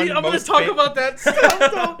 number one. I'm gonna talk about that stuff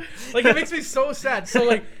though. Like it makes me so sad. So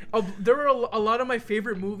like there were a lot of my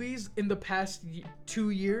favorite movies in the past 2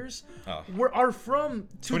 years are from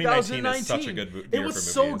 2019. Is such a good year it was for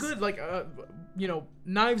so movies. good. Like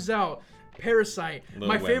Knives Out, Parasite,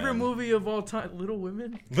 my favorite movie of all time, Little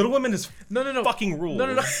Women. Little Women is no fucking rules.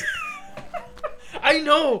 No. I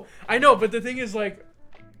know, but the thing is like.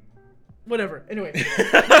 Whatever. Anyway,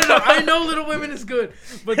 no. I know Little Women is good,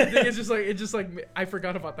 but the thing is just like I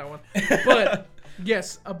forgot about that one. But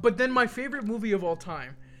yes, but then my favorite movie of all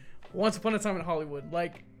time, Once Upon a Time in Hollywood.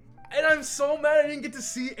 Like, and I'm so mad I didn't get to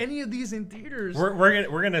see any of these in theaters.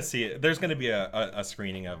 We're gonna see it. There's gonna be a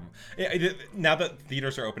screening of them. Now that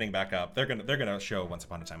theaters are opening back up, they're gonna show Once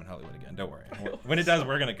Upon a Time in Hollywood again. Don't worry. When it does,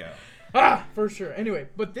 we're gonna go. For sure. Anyway,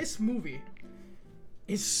 but this movie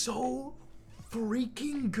is so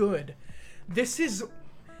freaking good.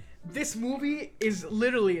 This movie is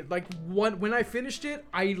literally like when I finished it,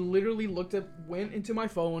 I literally went into my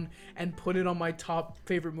phone and put it on my top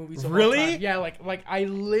favorite movies of all time. Yeah, like I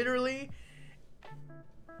literally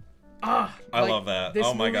I love that. This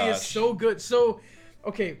oh my movie gosh. is so good. So,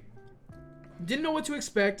 okay, didn't know what to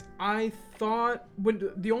expect. I thought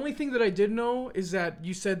the only thing that I did know is that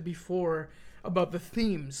you said before about the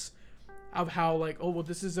themes of how like, oh well,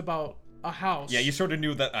 this is about a house. Yeah, you sort of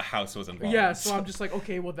knew that a house was involved. Yeah, so I'm just like,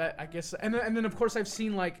 okay, well that I guess, and then of course I've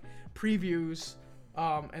seen like previews,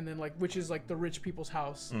 and then like which is like the rich people's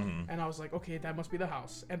house, and I was like, okay, that must be the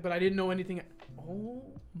house, but I didn't know anything. Oh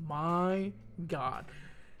my god.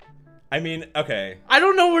 I mean, okay. I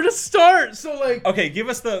don't know where to start. So like, okay, give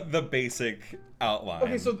us the basic outline.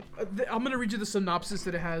 Okay, so I'm gonna read you the synopsis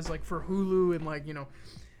that it has like for Hulu and like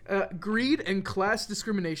greed and class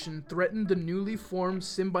discrimination threaten the newly formed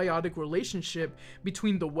symbiotic relationship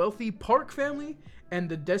between the wealthy Park family and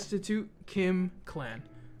the destitute Kim clan,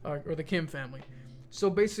 or the Kim family. So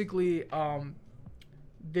basically,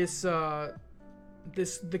 the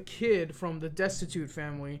kid from the destitute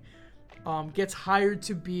family gets hired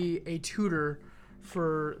to be a tutor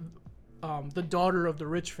for the daughter of the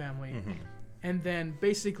rich family, and then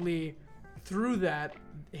basically through that,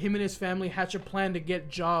 him and his family hatch a plan to get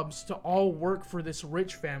jobs to all work for this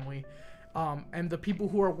rich family, and the people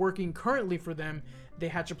who are working currently for them, they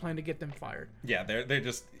hatch a plan to get them fired. Yeah, they're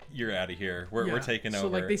just, you're out of here. We're taking over. So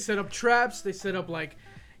like they set up traps, they set up like,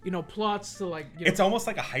 plots to like. It's almost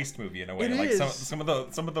like a heist movie in a way. It like is. some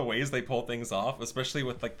of the ways they pull things off, especially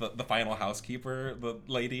with like the final housekeeper, the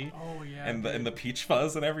lady. Oh yeah. And the peach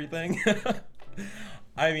fuzz and everything.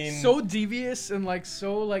 I mean, so devious and like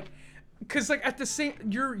so like. Cause like at the same,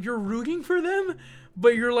 you're rooting for them, but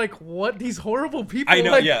you're like, what? These horrible people. I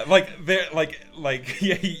know, like, yeah, like they're like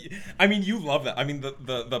yeah. I mean, you love that. I mean,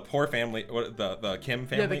 the poor family, the Kim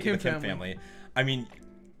family, the Kim family. I mean,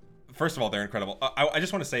 first of all, they're incredible. I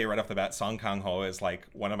just want to say right off the bat, Song Kang-ho is like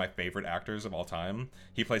one of my favorite actors of all time.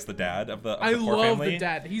 He plays the dad of the poor family. I love the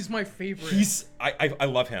dad. He's my favorite. I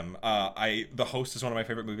love him. The Host is one of my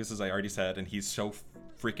favorite movies, as I already said, and he's so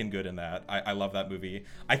freaking good in that. I love that movie.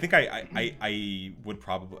 I think I would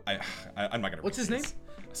probably I'm not gonna. What's his name?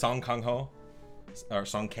 Song Kang-ho, or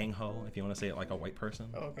Song Kang-ho, if you want to say it like a white person.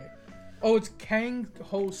 Oh, okay. Oh, it's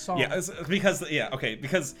Kang-ho Song. Yeah,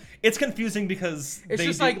 because it's confusing because it's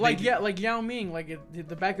just like Yao Ming, like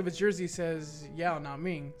the back of his jersey says Yao, not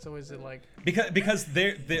Ming. So is it like because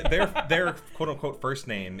their quote unquote first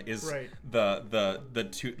name is right. the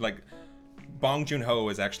two, like Bong Joon-ho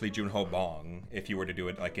is actually Joon-ho Bong if you were to do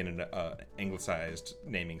it like in an anglicized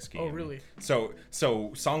naming scheme. Oh, really? So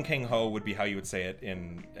Song Kang-ho would be how you would say it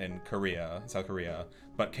in Korea, South Korea,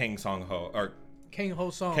 but Kang Song-ho or Kang-ho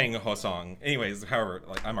Song. Kang-ho Song. Anyways, however,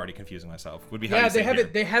 like I'm already confusing myself. Would be how you they say have here.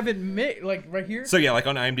 it. They have it like right here. So yeah, like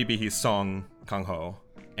on IMDb he's Song Kang-ho,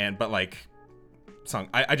 but like Song.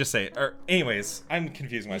 I just say it. Or anyways, I'm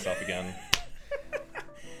confusing myself again.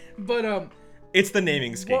 But it's the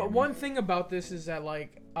naming scheme. One thing about this is that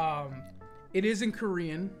like it is in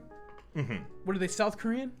Korean. Mm-hmm. What are they? South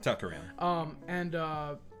Korean? South Korean. And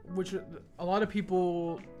which a lot of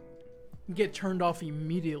people get turned off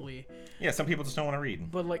immediately. Yeah, some people just don't want to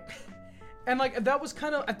read. But like, and like that was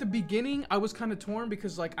kind of at the beginning. I was kind of torn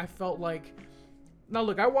because like I felt like, now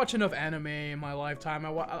look, I watch enough anime in my lifetime.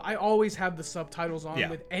 I always have the subtitles on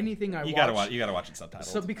with anything I watch. You gotta watch it subtitled.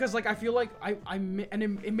 So because like I feel like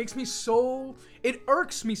it makes me so, it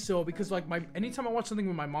irks me so because like anytime I watch something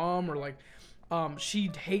with my mom or like.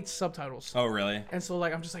 She hates subtitles. Oh, really? And so,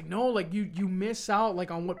 like, I'm just like, no, like, you miss out, like,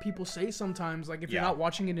 on what people say sometimes. Like, if you're not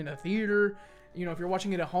watching it in a theater, if you're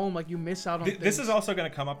watching it at home, like, you miss out on things. This is also going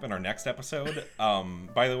to come up in our next episode.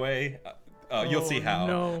 By the way, You'll see how.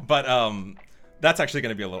 No. But that's actually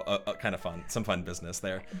going to be a little kind of fun, some fun business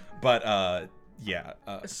there. But yeah.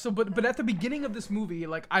 But at the beginning of this movie,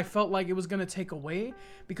 like I felt like it was gonna take away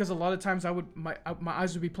because a lot of times my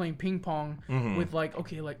eyes would be playing ping pong with like,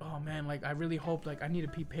 okay, like, oh man, like I really hope, like I need to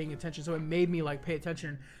be paying attention. So it made me like pay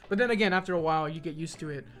attention. But then again, after a while, you get used to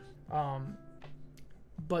it.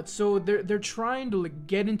 But so they're trying to like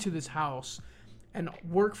get into this house and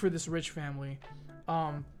work for this rich family,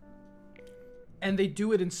 and they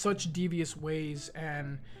do it in such devious ways,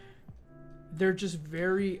 and they're just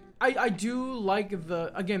very. I do like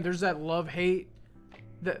again. There's that love hate,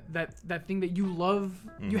 that thing that you love.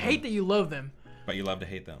 You hate that you love them, but you love to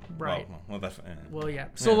hate them. Right. Well, that's. Well, yeah.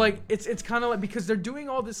 So like it's kind of like because they're doing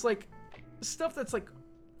all this like stuff that's like.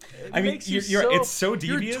 I mean, it's so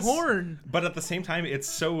devious. You're torn. But at the same time, it's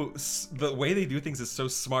so the way they do things is so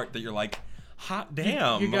smart that you're like, hot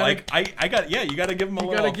damn! You gotta, like I got you got to give them a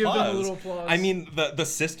little applause. Give them a little applause. I mean, the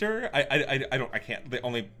sister, I can't. The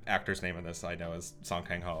only actor's name in this I know is Song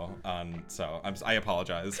Kang Ho. So I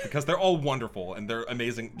apologize because they're all wonderful and they're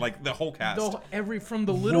amazing. Like the whole cast, from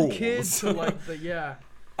the little kids to like the yeah.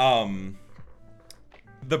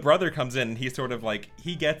 The brother comes in. And he's sort of like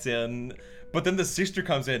he gets in. But then the sister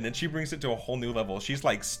comes in and she brings it to a whole new level. She's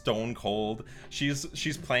like stone cold. She's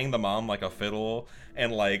playing the mom like a fiddle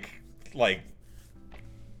and like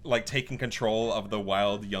taking control of the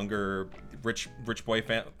wild younger rich boy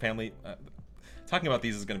family. Talking about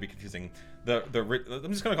these is going to be confusing. I'm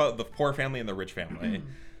just going to call it the poor family and the rich family.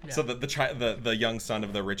 Yeah. So the young son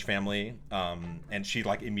of the rich family, and she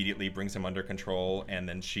like immediately brings him under control, and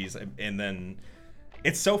then.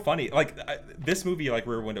 It's so funny. Like this movie, like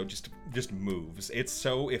Rear Window, just moves. It's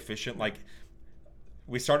so efficient. Like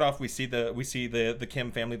we start off, we see the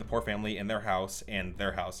Kim family, the poor family, in their house, and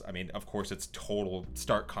their house. I mean, of course, it's total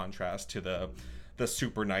stark contrast to the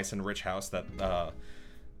super nice and rich house that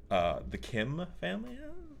the Kim family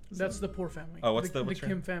has. That's the poor family. Oh, what's the what's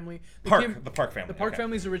Kim family? The Park family. The Park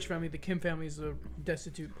family is a rich family. The Kim family is a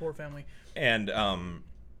destitute poor family. And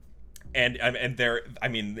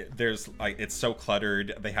there's like it's so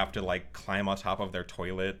cluttered. They have to like climb on top of their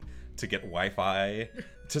toilet to get Wi-Fi,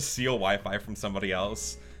 to steal Wi-Fi from somebody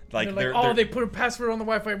else. Like they put a password on the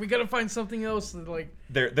Wi-Fi. We gotta find something else. Like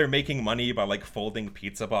they're making money by like folding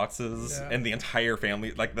pizza boxes, and the entire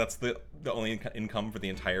family like that's the only income for the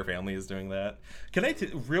entire family is doing that. Can I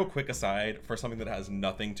real quick aside for something that has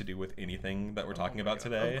nothing to do with anything that we're talking about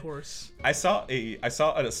today? Of course. I saw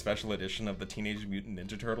a special edition of the Teenage Mutant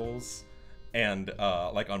Ninja Turtles, and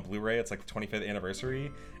like on Blu-ray, it's like the 25th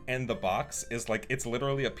anniversary, and the box is like it's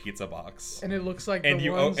literally a pizza box, and it looks like and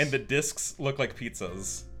the discs look like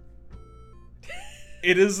pizzas.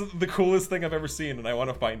 It is the coolest thing I've ever seen, and I want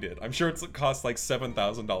to find it. I'm sure it costs like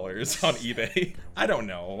 $7,000 on eBay. I don't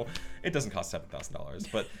know. It doesn't cost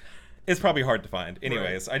 $7,000, but it's probably hard to find.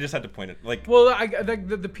 Anyways, right. I just had to point it. Like, well,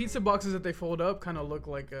 the pizza boxes that they fold up kind of look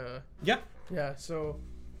like a. Yeah. So,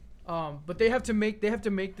 but they have to make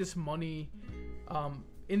this money,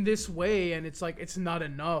 in this way, and it's like it's not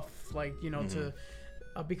enough. Like to,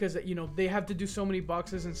 because they have to do so many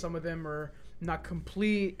boxes, and some of them are not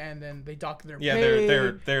complete, and then they dock their pay.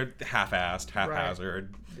 They're half-assed,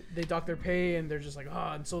 haphazard. Right. They dock their pay, and they're just like,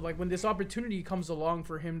 and so like when this opportunity comes along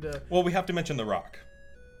for him to. Well, we have to mention The Rock,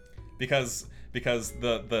 because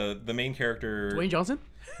the main character Dwayne Johnson.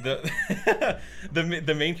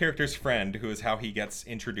 The main character's friend, who is how he gets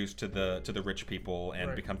introduced to the rich people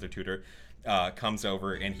and becomes their tutor, comes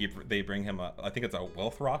over, and they bring him I think it's a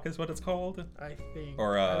wealth rock is what it's called. I think.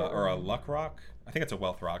 Or a luck rock. I think it's a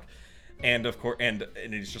wealth rock. And of course, and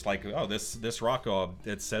it's just like, oh, this rock,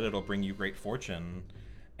 it said it'll bring you great fortune,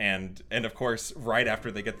 and of course, right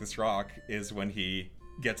after they get this rock is when he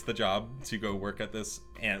gets the job to go work at this,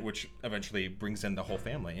 and which eventually brings in the whole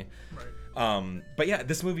family. Right. But yeah,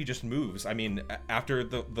 this movie just moves. I mean, after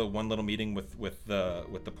the one little meeting with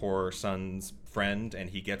the poor son's friend,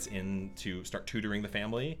 and he gets in to start tutoring the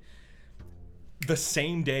family. The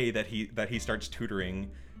same day that he starts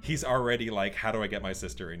tutoring, he's already like, how do I get my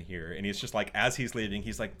sister in here? And he's just like, as he's leaving,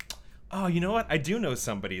 he's like, oh, you know what? I do know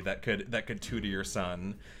somebody that could tutor your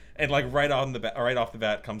son. And like right off the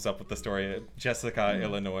bat comes up with the story of Jessica,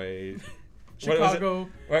 Illinois. Chicago.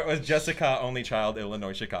 What was Jessica, only child,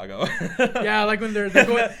 Illinois, Chicago? Yeah, like when they're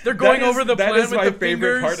going over the plan with the fingers. That is my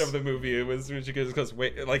favorite part of the movie. It was when she goes,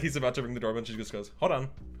 wait, like he's about to ring the doorbell, and she just goes, hold on.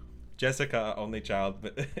 Jessica, only child,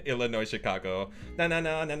 Illinois, Chicago. Na na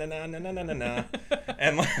na na na na na na na na.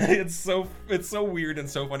 And like, it's so weird and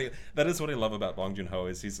so funny. That is what I love about Bong Joon-ho,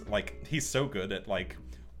 is he's so good at like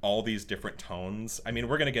all these different tones. I mean,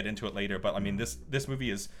 we're gonna get into it later, but I mean this movie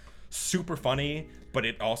is super funny, but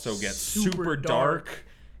it also gets Super super dark. dark.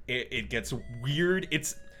 It gets weird.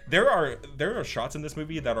 There are shots in this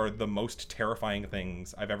movie that are the most terrifying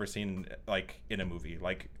things I've ever seen, like, in a movie.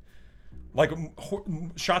 Like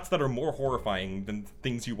shots that are more horrifying than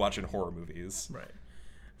things you watch in horror movies. Right.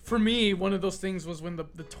 For me, one of those things was when the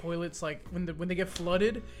toilets, like, when they get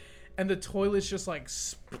flooded, and the toilets just like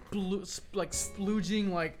splooging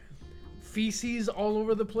like feces all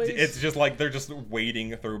over the place. It's just like they're just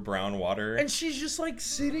wading through brown water. And she's just like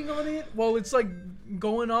sitting on it while it's like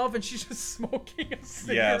going off, and she's just smoking a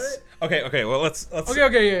cigarette. Yes. Okay. Well, let's.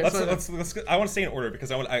 Okay. Yeah. Let's. I want to stay in order because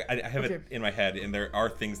I have Okay. it in my head, and there are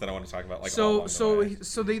things that I want to talk about. Like So all along the way.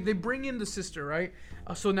 so they bring in the sister, right?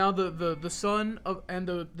 So now the son of and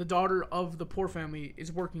the daughter of the poor family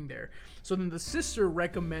is working there. So then the sister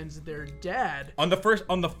recommends their dad. on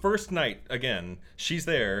the first night again, she's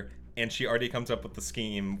there, and she already comes up with the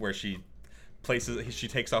scheme where she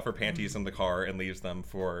takes off her panties in the car and leaves them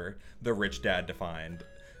for the rich dad to find,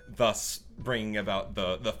 thus bringing about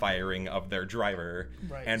the firing of their driver,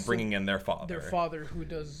 Right, and so bringing in their father. Their father, who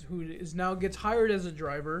is now gets hired as a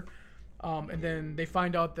driver, and then they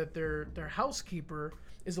find out that their housekeeper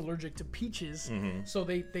is allergic to peaches. So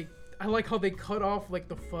they I like how they cut off like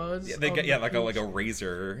the fuzz. Yeah, they of get the like peach. a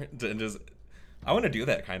razor and just. I want to do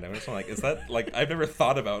that kind of. I'm just like, is that like I've never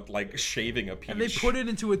thought about like shaving a peach. And they put it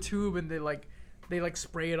into a tube and they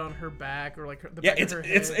spray it on her back or like the Yeah, back of her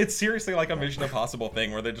head. it's seriously like a Mission Impossible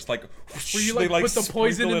thing where they just like where you they, like put the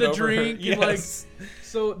poison sprinkle in it the over her. drink and like Yes.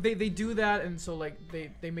 so they do that, and so like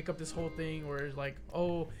they make up this whole thing where it's like,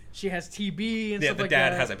 oh, she has TB and Yeah, stuff the like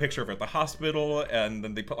dad that. has a picture of her at the hospital, and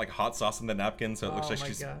then they put like hot sauce in the napkin, so it looks Oh like my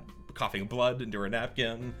she's God. coughing blood into her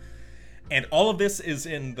napkin. And all of this is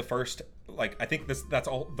in the first, like, I think that's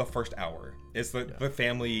all the first hour is the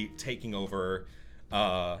family taking over.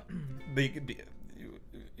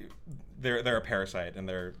 They're a parasite, and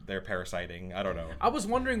they're parasiting. I don't know. I was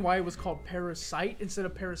wondering why it was called Parasite instead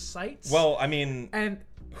of Parasites. Well, I mean, and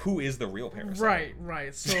who is the real parasite?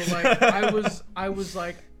 right. So like I was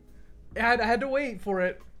like, I had to wait for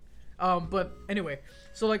it. But anyway,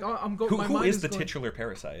 so like I'm going. Who is the titular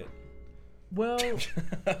parasite? Well,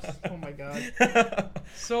 oh my god.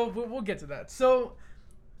 So we'll get to that. So,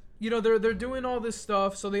 you know, they're doing all this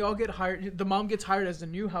stuff. So they all get hired. The mom gets hired as the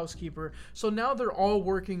new housekeeper. So now they're all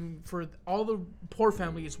working for all the poor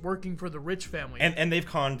family is working for the rich family. And they've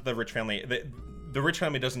conned the rich family. The rich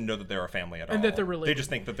family doesn't know that they're a family at all. And that they're related. They just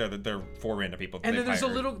think that they're four random people. That And then they've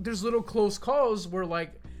there's hired. little close calls where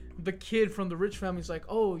like the kid from the rich family's like,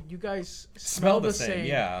 oh, you guys smell the same.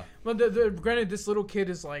 Yeah. But granted, this little kid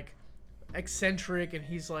is like eccentric, and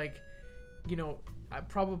he's like, you know,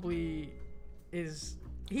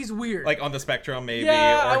 he's weird. Like on the spectrum, maybe,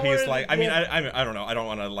 Yeah, or he's I like. wouldn't- I don't know. I don't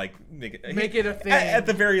want to like make it a thing. At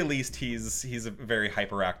the very least, he's very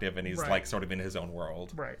hyperactive, and he's Right. like sort of in his own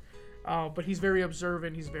world. Right. But he's very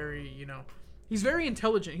observant. He's very, you know, he's very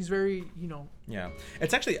intelligent. He's very, you know. Yeah,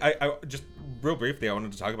 it's actually I just real briefly I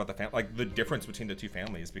wanted to talk about the difference between the two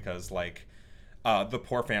families, because like the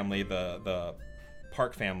poor family, the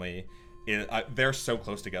Park family, they're so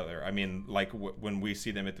close together. I mean, like when we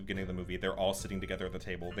see them at the beginning of the movie, they're all sitting together at the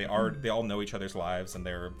table. They all know each other's lives, and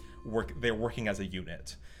they're working as a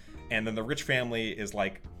unit. And then the rich family is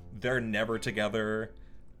like they're never together.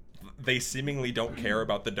 They seemingly don't care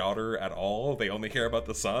about the daughter at all. They only care about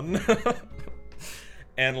the son.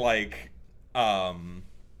 And like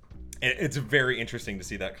it's very interesting to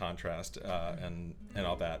see that contrast and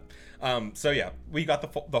all that. So yeah, we got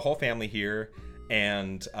the whole family here,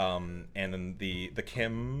 and then the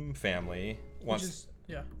Kim family wants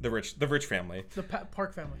the rich family. The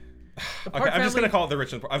Park family. The Okay, I'm just gonna call it the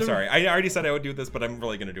rich and poor. I'm sorry. I already said I would do this, but I'm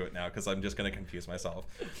really gonna do it now because I'm just gonna confuse myself.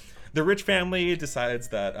 The rich family decides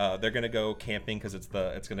that they're gonna go camping because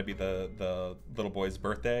it's gonna be the little boy's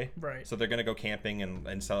birthday. Right. So they're gonna go camping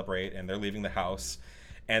and celebrate, and they're leaving the house.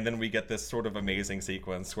 And then we get this sort of amazing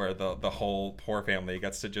sequence where the whole poor family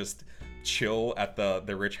gets to just chill at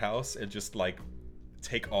the rich house and just like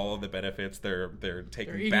take all of the benefits. They're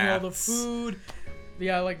taking eating baths. all the food.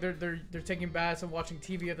 Yeah, like they're taking baths and watching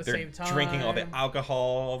TV at the same time. Drinking all the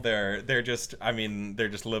alcohol. They're just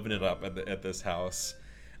living it up at this house,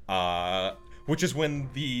 which is when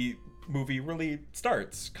the movie really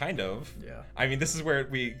starts, kind of. Yeah. I mean, this is where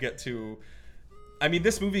we get to. I mean,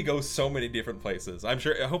 this movie goes so many different places. I'm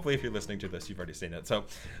sure. Hopefully, if you're listening to this, you've already seen it. So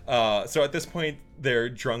at this point, they're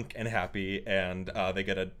drunk and happy, and they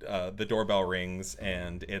get the doorbell rings,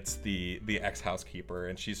 and it's the ex-housekeeper,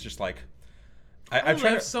 and she's just like. I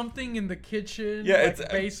left something in the kitchen, yeah,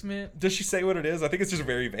 like basement. Does she say what it is? I think it's just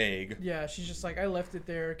very vague. Yeah, she's just like, I left it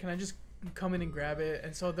there. Can I just come in and grab it,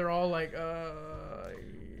 and so they're all like,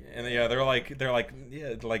 And yeah, they're like,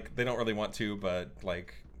 yeah, like they don't really want to, but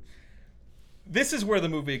like, this is where the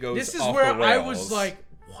movie goes. This is off where the rails. I was like,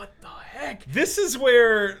 what the heck? This is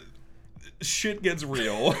where shit gets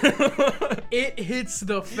real. It hits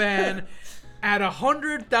the fan at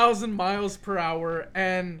 100,000 miles per hour,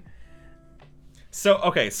 and So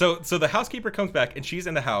the housekeeper comes back and she's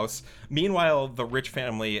in the house. Meanwhile, the rich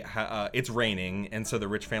family, it's raining, and so the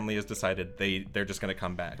rich family has decided they're just gonna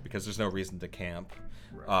come back because there's no reason to camp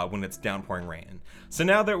when it's downpouring rain. So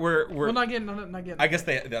now that we're well, not yet. I guess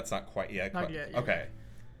that's not quite yet. Not yet. Okay.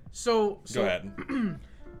 So Go ahead.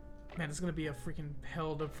 Man, it's gonna be a freaking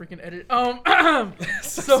hell to freaking edit.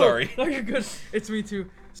 Sorry. No, you're good. It's me too.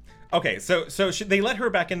 Okay, so they let her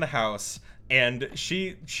back in the house, and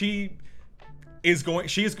she is going.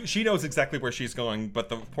 She knows exactly where she's going, but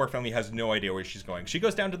the poor family has no idea where she's going. She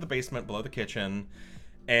goes down to the basement below the kitchen,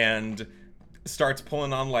 and starts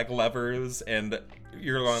pulling on like levers, and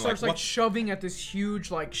you're going Starts like like shoving at this huge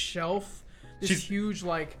like shelf, this huge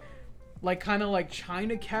like kind of like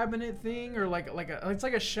china cabinet thing, or it's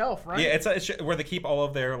like a shelf, right? Yeah, it's where they keep all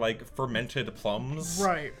of their like fermented plums.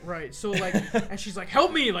 Right. So like, and she's like,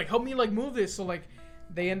 help me move this. So like,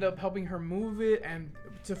 they end up helping her move it and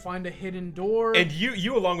to find a hidden door. And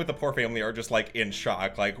you along with the poor family are just like in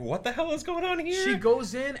shock, like what the hell is going on here? She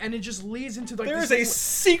goes in and it just leads into like there's a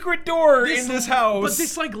secret door in this house. But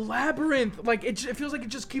this like labyrinth, like it feels like it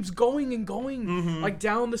just keeps going and going, like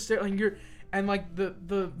down the stairs, and like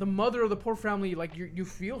the mother of the poor family, like you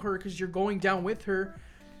feel her because you're going down with her,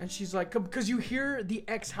 and she's like, because you hear the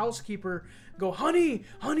ex-housekeeper go, honey,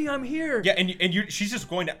 I'm here. Yeah, and she's just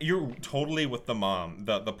going to, you're totally with the mom,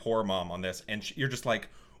 the poor mom on this, and you're just like,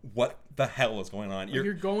 what the hell is going on?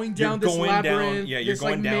 You're going down this labyrinth. Yeah, you're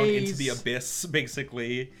going like down maze. into the abyss,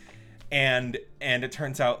 basically. And it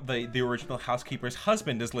turns out the original housekeeper's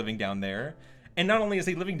husband is living down there. And not only is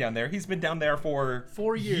he living down there, he's been down there for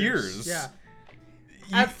 4 years. Yeah.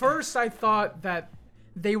 At first, I thought that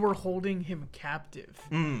they were holding him captive.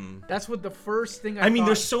 That's what the first thing I mean, thought.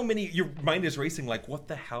 there's so many. Your mind is racing. Like, what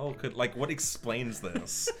the hell what explains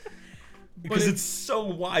this? Because it's so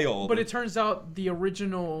wild. But it turns out the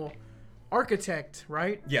original architect,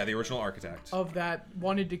 right? Yeah, the original architect of that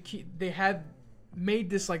wanted to keep. They had made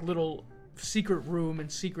this like little secret room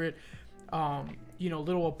and secret,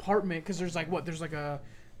 little apartment, because there's like there's like a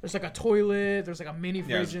toilet, there's like a mini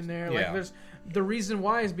fridge in there. Like there's the reason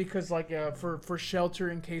why is because like for shelter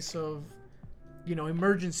in case of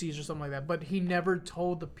emergencies or something like that. But he never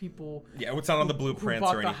told the people. Yeah, it's not on the blueprints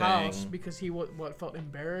or anything. House because he felt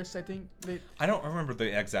embarrassed. I think. I don't remember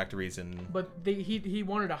the exact reason. But he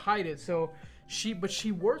wanted to hide it. So she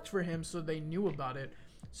worked for him, so they knew about it.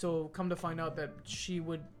 So come to find out that she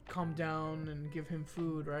would come down and give him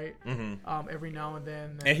food, right? Mm-hmm. Every now and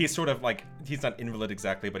then. And he's sort of like, he's not invalid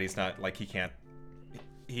exactly, but he's not like he can't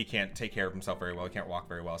take care of himself very well. He can't walk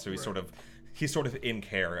very well. So he's sort of in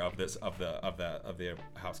care of the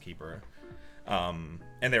housekeeper. And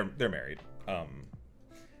they're married.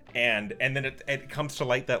 And then it comes to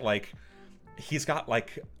light that like he's got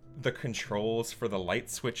like the controls for the light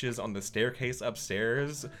switches on the staircase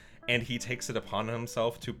upstairs. And he takes it upon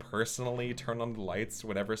himself to personally turn on the lights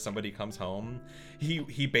whenever somebody comes home.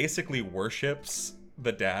 He basically worships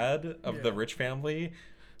the dad of the rich family,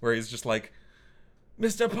 where he's just like,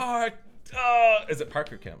 Mr. Park. Is it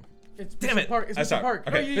Park or Kim? It's Damn Mr. Park. It's Mr. Park.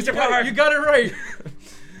 Okay, Mr. Park. You got it right.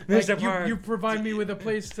 Mr. Park. You provide me with a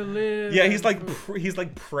place to live. Yeah, he's like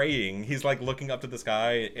praying. He's like looking up to the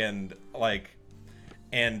sky and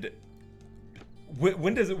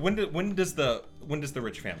when does the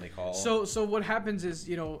rich family call? So what happens is,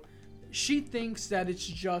 she thinks that it's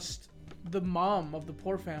just the mom of the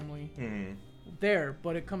poor family there,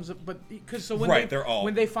 but it comes up, because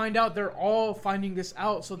when they find out, they're all finding this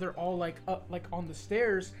out, so they're all like on the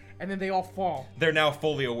stairs, and then they all fall. They're now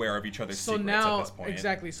fully aware of each other's secrets at this point.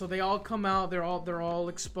 Exactly. So they all come out. They're all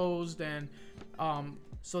exposed, and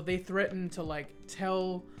so they threaten to like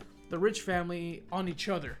tell the rich family on each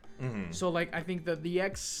other. Mm-hmm. So like I think that the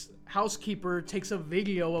ex-housekeeper takes a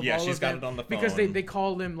video of all of them. Yeah, she's got it on the phone. Because they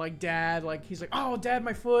call him like dad. Like he's like, oh dad,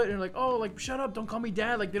 my foot, and like, oh like shut up, don't call me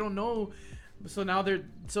dad. Like they don't know. So now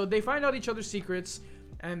they find out each other's secrets,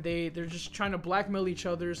 and they're just trying to blackmail each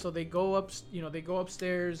other. So they go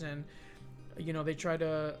upstairs, and they try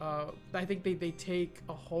to I think they take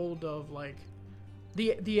a hold of like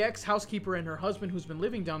the ex-housekeeper and her husband who's been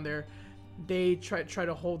living down there. They try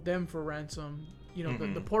to hold them for ransom,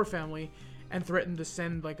 the poor family, and threaten to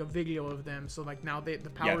send like a video of them. So like now the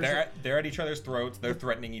powers. Yeah, they're at each other's throats. They're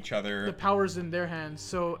threatening each other. The power's in their hands.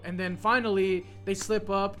 So and then finally they slip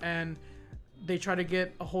up and they try to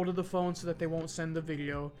get a hold of the phone so that they won't send the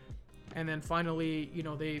video, and then finally,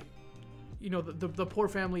 the poor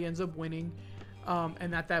family ends up winning,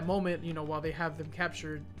 and at that moment, while they have them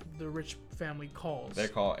captured, the rich family calls. They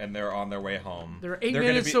call and they're on their way home. They're 8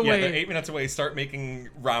 minutes away. Yeah, they're 8 minutes away. Start making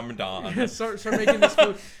Ramadan. start making this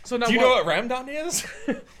food. So now, do you know what Ramadan is?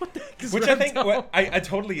 What the heck is Which Ramadan? I think I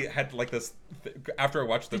totally had like this after I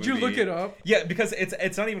watched the movie. Did you look it up? Yeah, because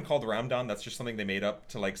it's not even called Ramadan. That's just something they made up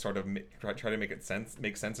to like sort of try to make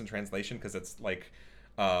sense in translation, because it's like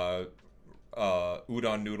udon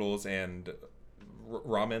noodles and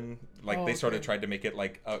ramen. Like they sort of tried to make it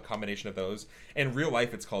like a combination of those. In real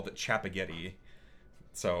life, it's called chapaghetti.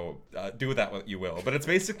 So do with that what you will. But it's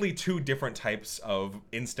basically two different types of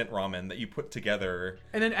instant ramen that you put together.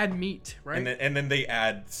 And then add meat, right? And then they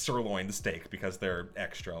add sirloin steak because they're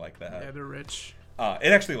extra like that. Yeah, they're rich.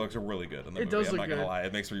 It actually looks really good in the movie. Does I'm look not gonna good. lie.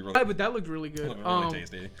 It makes me really. But that looked really good. Really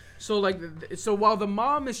tasty. So while the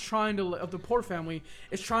mom is trying to, of the poor family,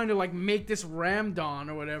 is trying to like make this Ramadan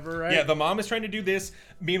or whatever, right? Yeah, the mom is trying to do this.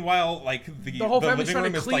 Meanwhile, like the whole family's living trying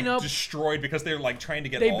room to is clean like up. destroyed because they're like trying to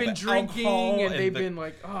get They've all been the drinking alcohol and they've been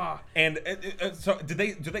like And so did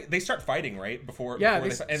they start fighting right before? Yeah,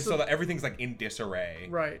 so everything's like in disarray,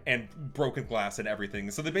 right? And broken glass and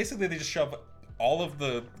everything. So they just shove all of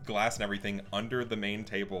the glass and everything under the main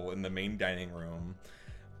table in the main dining room,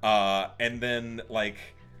 and then like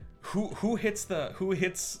who hits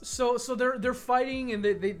so they're fighting, and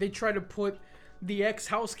they try to put the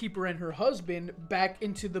ex-housekeeper and her husband back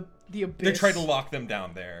into the abyss. They try to lock them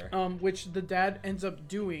down there, which the dad ends up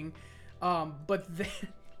doing, but then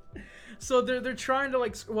so they're trying to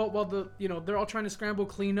like while they're all trying to scramble,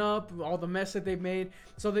 clean up all the mess that they've made.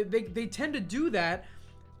 So they tend to do that,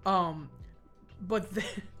 but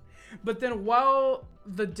then while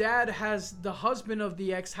the dad has the husband of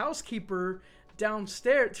the ex-housekeeper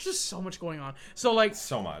downstairs, there's just so much going on. So like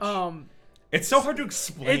so much. It's so hard to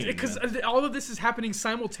explain because all of this is happening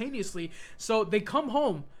simultaneously. So they come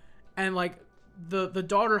home, and like the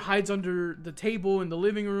daughter hides under the table in the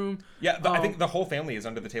living room. Yeah, I think the whole family is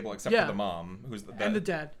under the table except for the mom, who's and the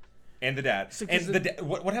dad. And the dad. So, and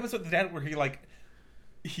what happens with the dad where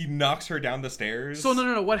he knocks her down the stairs? So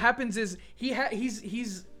no. What happens is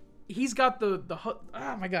he's got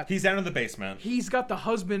oh my god. He's down in the basement. He's got the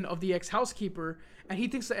husband of the ex-housekeeper, and he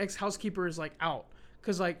thinks the ex-housekeeper is like out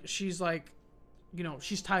because like she's like,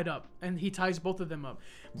 she's tied up, and he ties both of them up.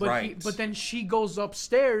 But right. But then she goes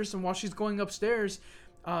upstairs, and while she's going upstairs,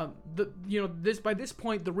 by this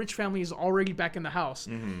point the rich family is already back in the house.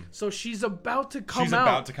 Mm-hmm. So she's about to come out. She's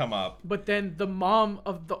about to come up. But then the mom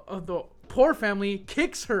of the poor family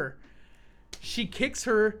kicks her. She kicks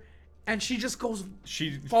her, and she just goes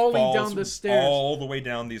falling down the stairs, all the way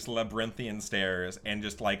down these labyrinthian stairs, and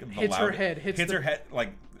just like hits her head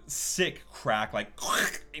like sick crack, like,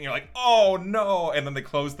 and you're like, oh no! And then they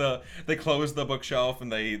close the bookshelf,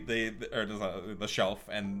 and the shelf,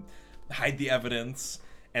 and hide the evidence,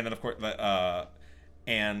 and then of course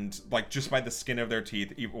and like just by the skin of their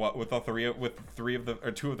teeth, with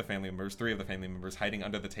two of the family members hiding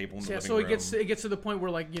under the table in the living room. It gets to the point where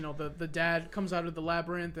like the dad comes out of the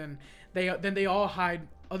labyrinth, and they all hide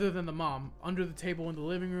other than the mom under the table in the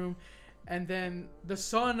living room, and then the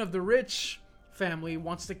son of the rich family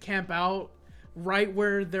wants to camp out right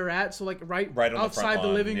where they're at, so like right outside the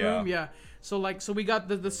living room. Yeah. So we got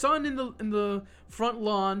the son in the front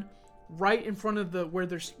lawn, right in front of the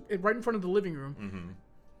living room. Mm-hmm.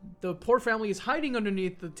 The poor family is hiding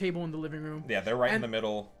underneath the table in the living room. Yeah, they're right in the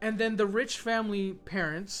middle. And then the rich family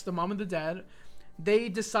parents, the mom and the dad, they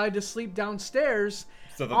decide to sleep downstairs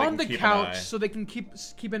on the couch so they can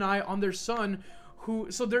keep an eye on their son,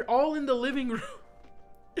 so they're all in the living room.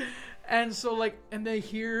 And so and they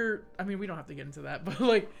hear, I mean, we don't have to get into that,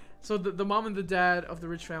 but so the mom and the dad of the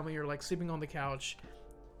rich family are like sleeping on the couch,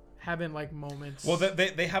 having like moments. Well,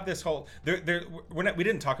 they have this whole. We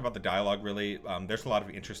didn't talk about the dialogue really. There's a lot of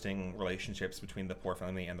interesting relationships between the poor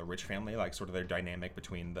family and the rich family, like sort of their dynamic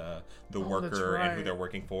between the worker and who they're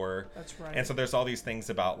working for. That's right. And so there's all these things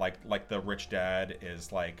about like the rich dad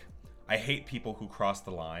is like, I hate people who cross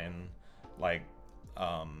the line, like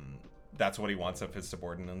that's what he wants of his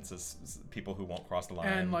subordinates, is people who won't cross the line.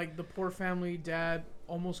 And like the poor family dad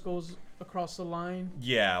almost goes across the line.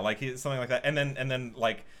 Yeah, like something like that. And then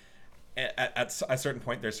like at a certain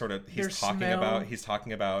point, there's sort of he's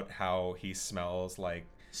talking about how he smells like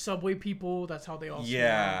subway people. That's how they all smell.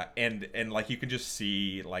 Yeah, and like you can just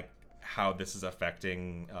see like how this is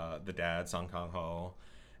affecting the dad, Song Kang-ho,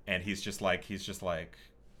 and he's just like you can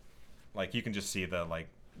just see the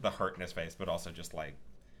hurt in his face, but also just like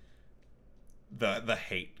the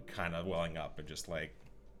hate kind of welling up, and just like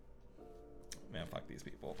man, fuck these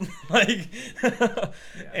people. Like,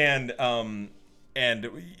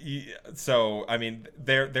 so I mean,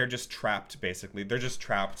 they're just trapped basically. They're just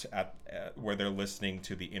trapped at where they're listening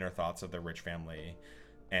to the inner thoughts of the rich family,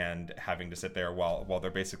 and having to sit there while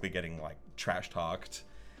they're basically getting like trash talked.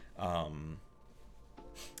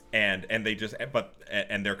 And they just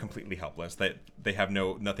and they're completely helpless. They have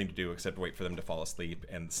nothing to do except wait for them to fall asleep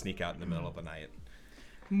and sneak out in the middle of the night.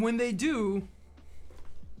 When they do,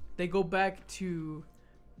 they go back to,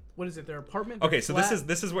 what is it, their apartment? Okay, so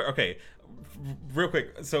this is where, real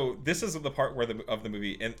quick. So this is the part where of the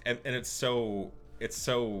movie, and it's so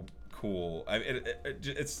cool.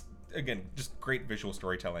 It's again just great visual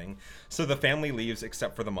storytelling. So the family leaves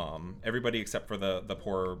except for the mom. Everybody except for the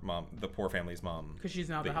poor mom, the poor family's mom, because she's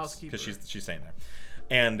now the housekeeper. Because she's staying there,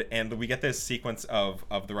 and we get this sequence of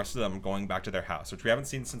the rest of them going back to their house, which we haven't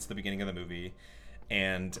seen since the beginning of the movie,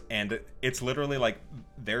 and it's literally like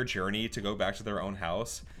their journey to go back to their own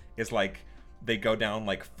house is like they go down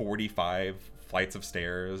like 45 flights of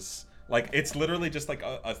stairs. Like, it's literally just like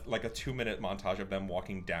a 2-minute montage of them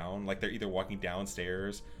walking down. Like, they're either walking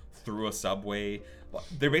downstairs, through a subway.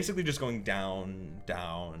 They're basically just going down,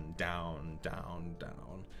 down, down, down,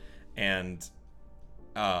 down. And,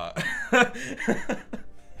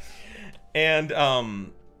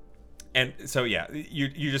 and so, yeah,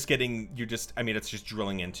 I mean, it's just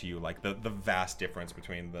drilling into you, like, the vast difference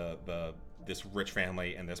between this rich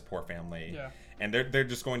family and this poor family. Yeah. And they're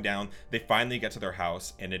just going down. They finally get to their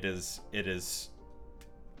house, and it is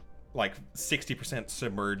like 60%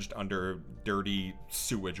 submerged under dirty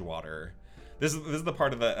sewage water. This is the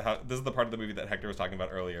part of the movie that Hector was talking about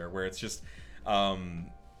earlier, where it's just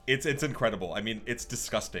it's incredible. I mean, it's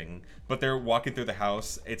disgusting. But they're walking through the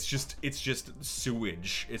house. It's just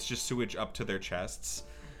sewage. It's just sewage up to their chests.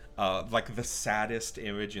 Like the saddest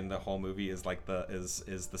image in the whole movie is like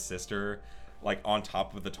is the sister like on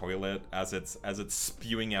top of the toilet as it's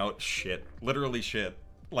spewing out shit, literally shit,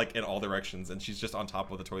 like in all directions, and she's just on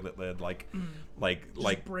top of the toilet lid, like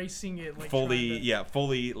bracing it, like fully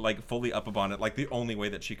up upon it, like the only way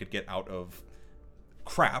that she could get out of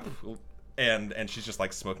crap, and she's just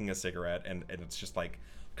like smoking a cigarette, and it's just like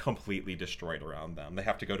completely destroyed around them. They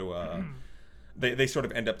have to go to a They sort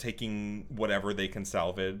of end up taking whatever they can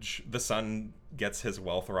salvage. The son gets his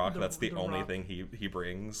wealth rock. That's the only thing he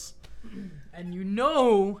brings. And you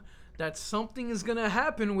know that something is gonna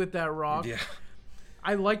happen with that rock. Yeah.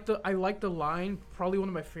 I like the line. Probably one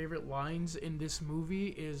of my favorite lines in this movie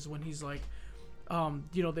is when he's like,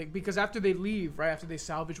 because after they leave, right after they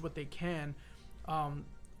salvage what they can,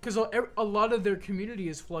 because a lot of their community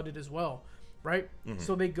is flooded as well. Right? Mm-hmm.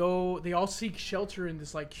 So they all seek shelter in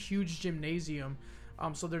this like huge gymnasium.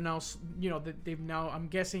 So they're now, they've now, I'm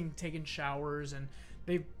guessing, taken showers, and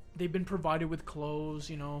they've been provided with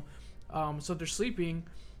clothes, so they're sleeping,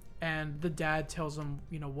 and the dad tells them,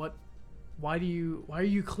 why are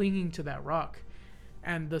you clinging to that rock?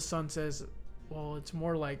 And the son says, well, it's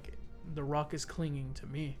more like the rock is clinging to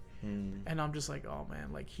me. And I'm just like, oh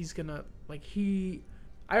man, like he's gonna, like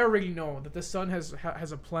I already know that the son has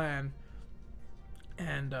a plan.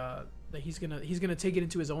 And that he's gonna take it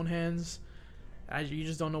into his own hands. You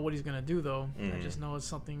just don't know what he's gonna do, though. I just know it's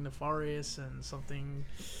something nefarious and something.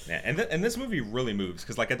 Yeah, and this movie really moves,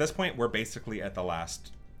 because like at this point we're basically at the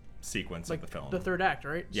last sequence of the film, the third act,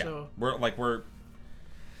 right? Yeah, so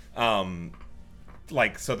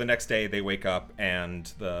so the next day they wake up, and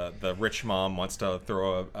the rich mom wants to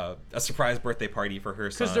throw a surprise birthday party for her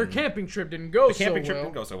son, because their camping trip didn't go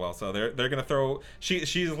so well. So they're gonna throw.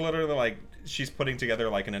 She's literally like, she's putting together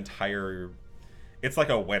like an entire. It's like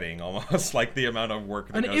a wedding almost, like the amount of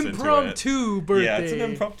work that goes into it. An impromptu birthday. Yeah, it's an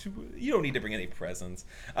impromptu. You don't need to bring any presents.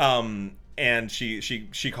 And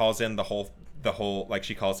she calls in the whole like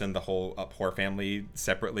she calls in the whole poor family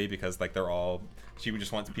separately, because like she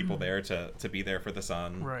just wants people there to be there for the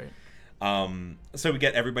son. Right. So we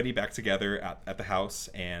get everybody back together at the house,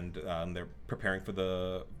 and they're preparing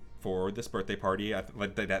for this birthday party.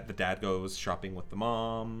 Like the dad goes shopping with the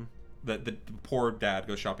mom. The poor dad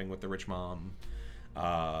goes shopping with the rich mom.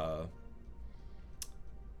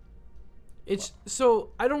 It's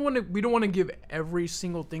so we don't want to give every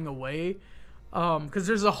single thing away, because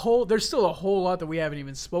there's still a whole lot that we haven't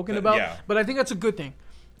even spoken about. Yeah. But I think that's a good thing.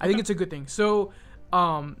 It's a good thing. So,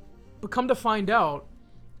 but come to find out,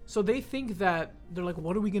 so they think that they're like,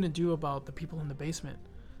 what are we gonna do about the people in the basement?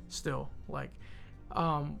 Still, like,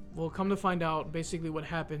 well, come to find out, basically what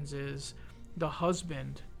happens is the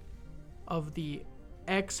husband of the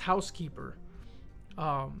ex-housekeeper,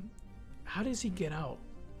 how does he get out?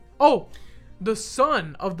 Oh, the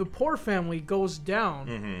son of the poor family goes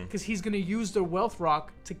down because he's gonna use the wealth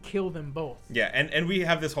rock to kill them both. Yeah, and we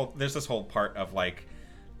have there's this whole part of like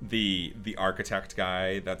the architect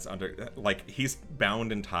guy that's under, like, he's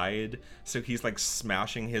bound and tied, so he's like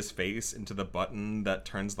smashing his face into the button that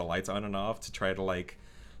turns the lights on and off to try to like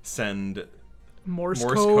send Morse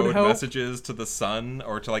code messages to the sun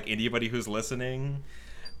or to like anybody who's listening.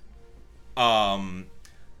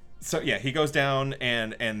 So yeah, he goes down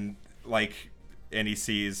and he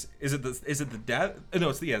sees, is it the dad? No,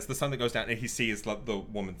 it's the son that goes down and he sees the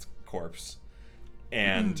woman's corpse,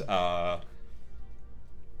 and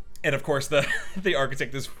and of course the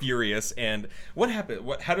architect is furious. And what happened?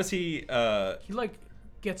 How does he? He like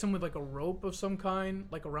gets him with like a rope of some kind,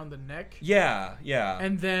 like around the neck. Yeah.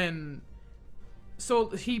 And then, so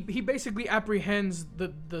he basically apprehends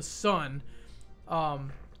the son. Oh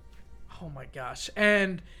my gosh!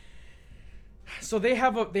 And so they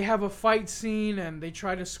have a fight scene, and they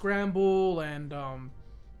try to scramble, and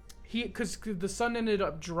because the son ended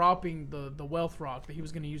up dropping the wealth rock that he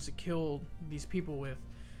was gonna use to kill these people with.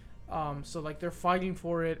 So like they're fighting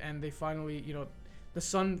for it, and they finally, the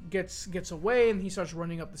son gets away, and he starts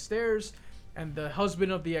running up the stairs, and the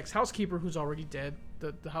husband of the ex-housekeeper, who's already dead,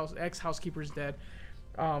 the ex-housekeeper is dead.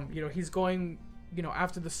 He's going,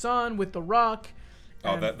 after the son with the rock.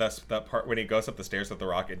 Oh, that's that part when he goes up the stairs with the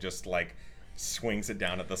rock and just like swings it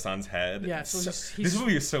down at the son's head. Yeah, so this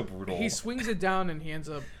movie is so brutal. He swings it down and he ends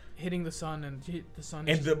up hitting the son, and the son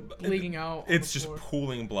is bleeding out. It's just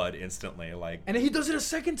pooling blood instantly, like. And he does it a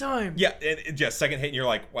second time. Yeah, second hit, and you're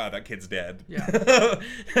like, wow, that kid's dead. Yeah,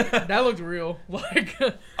 that looked real. Like,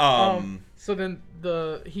 so then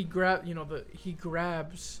he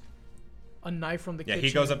grabs a knife from the kitchen. Yeah,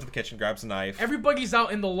 he goes up to the kitchen, grabs a knife. Everybody's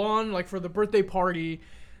out in the lawn, like, for the birthday party,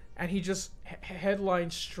 and he just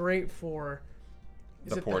headlines straight for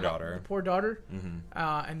the poor daughter. The poor daughter. Mm-hmm.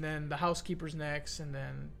 And then the housekeeper's next, and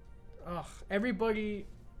then everybody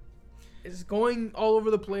is going all over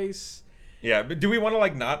the place. Yeah, but do we want to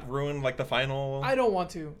like not ruin like the final? I don't want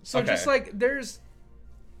to. So just like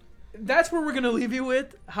that's where we're gonna leave you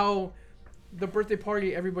with how the birthday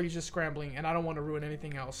party, everybody's just scrambling, and I don't want to ruin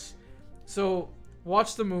anything else. So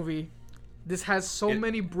watch the movie. This has so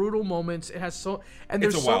many brutal moments. It has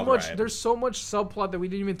there's so much ride. There's so much subplot that we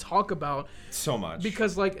didn't even talk about. So much.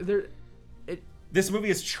 Because like this movie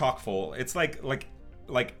is chock full. It's like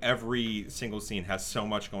every single scene has so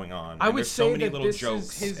much going on. I would say so many that little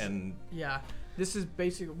jokes this is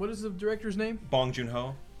basically, what is the director's name? Bong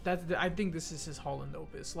Joon-ho. I think this is his Holland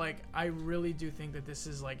opus. Like, I really do think that this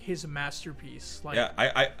is like his masterpiece. Like, yeah,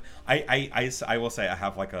 I will say I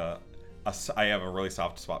have like I have a really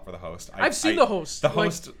soft spot for the host. I've seen the host. The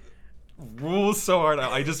host rules so hard.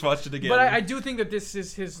 I just watched it again. But I do think that this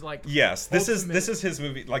is his like. Yes, this is his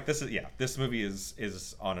movie. Like this movie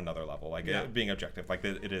is on another level. Like being objective, like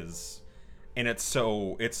it is, and it's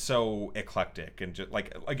so eclectic and just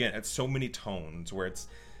like again, it's so many tones where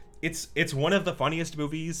it's one of the funniest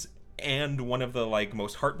movies and one of the like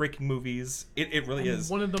most heartbreaking movies. It really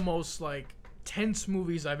is one of the most like tense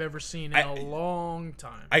movies I've ever seen in a long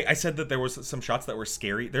time. I said that there was some shots that were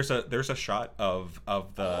scary. There's a shot of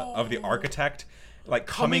the architect like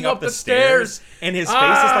coming up the stairs, and his face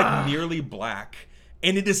is like nearly black,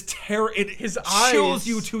 and it is his eyes chills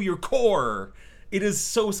you to your core. It is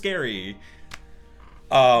so scary.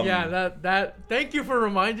 That thank you for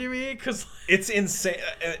reminding me, because it's insane.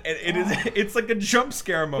 It's like a jump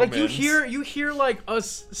scare moment. Like you hear like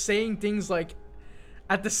us saying things like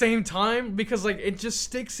at the same time, because like it just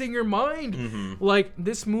sticks in your mind. Mm-hmm. Like,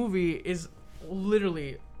 this movie is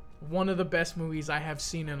literally one of the best movies I have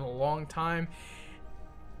seen in a long time.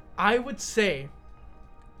 I would say,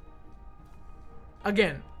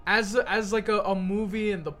 again, as like a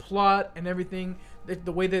movie and the plot and everything,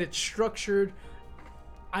 the way that it's structured,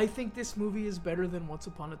 I think this movie is better than Once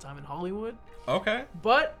Upon a Time in Hollywood. Okay.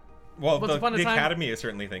 But the Academy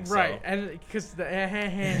certainly thinks so. Right, and because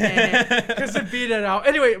it beat it out.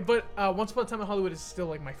 Anyway, but Once Upon a Time in Hollywood is still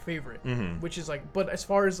like my favorite, which is like, but as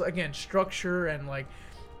far as again structure and like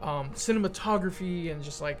cinematography and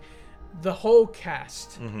just like the whole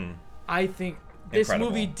cast, I think this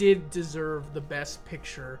movie did deserve the best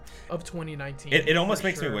picture of 2019. It almost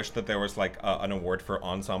makes me wish that there was like an award for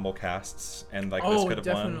ensemble casts, and like this could have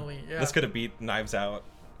won. Yeah. This could have beat Knives Out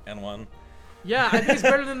and won. Yeah, I think it's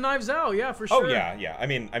better than Knives Out. Yeah, for sure. Oh yeah. I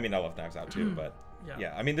mean, I love Knives Out too, but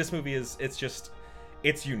yeah. I mean, this movie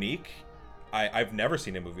it's unique. I've never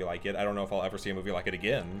seen a movie like it. I don't know if I'll ever see a movie like it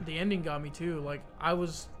again. The ending got me too. Like, I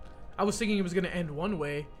was thinking it was gonna end one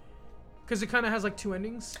way, Because it kind of has like two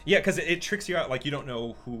endings. Yeah, because it tricks you out. Like you don't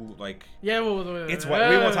know who. Like Yeah, it's wild.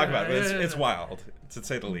 We won't talk about it. But it's wild to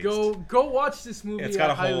say the least. Go watch this movie. It's got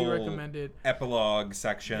I a highly whole recommend it. epilogue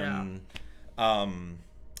section. Yeah.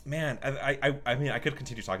 Man, I mean, I could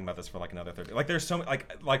continue talking about this for like another 30. Like, there's so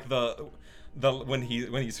like the when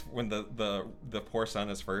the poor son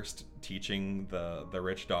is first teaching the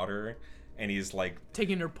rich daughter, and he's like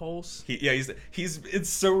taking her pulse. He's it's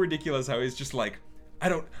so ridiculous how he's just like, I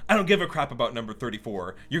don't give a crap about number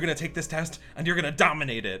 34. You're gonna take this test and you're gonna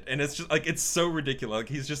dominate it, and it's just like, it's so ridiculous. Like,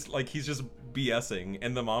 he's just BSing,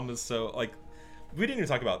 and the mom is so like. We didn't even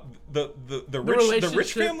talk about the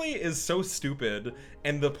rich family is so stupid,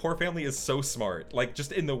 and the poor family is so smart. Like,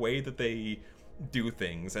 just in the way that they do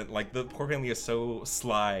things, and like the poor family is so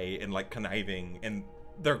sly and like conniving, and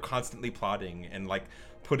they're constantly plotting and like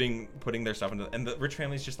putting their stuff into, and the rich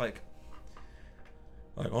family's just like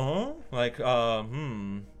oh, like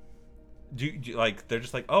do you like, they're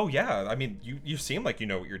just like, oh yeah, I mean, you seem like you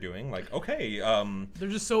know what you're doing, like, okay, they're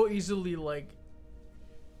just so easily like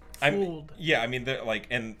fooled. I mean, they're like,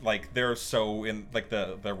 and like they're so in, like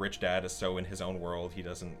the rich dad is so in his own world, he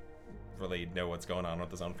doesn't really know what's going on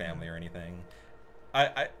with his own family or anything.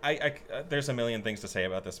 I there's a million things to say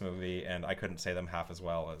about this movie, and I couldn't say them half as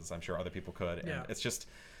well as I'm sure other people could. And yeah.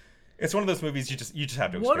 It's one of those movies you just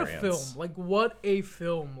have to experience. What a film! Like, what a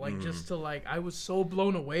film! Like, just to like, I was so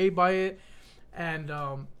blown away by it, and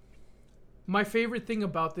my favorite thing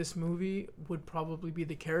about this movie would probably be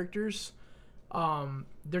the characters.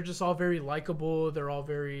 They're just all very likable. They're all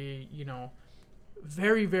very,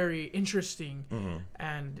 very, very interesting,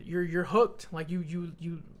 and you're hooked. Like you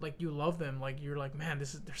love them. Like, you're like, man,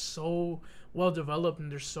 they're so well developed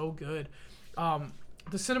and they're so good.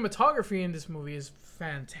 The cinematography in this movie is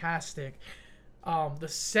fantastic. The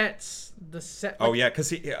set. Oh yeah,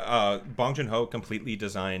 because Bong Joon-ho completely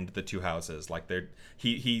designed the two houses. Like,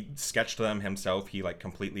 he sketched them himself. He like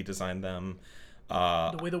completely designed them.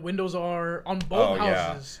 The way the windows are on both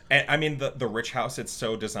houses. Yeah. And I mean, the rich house, it's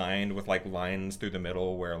so designed with like lines through the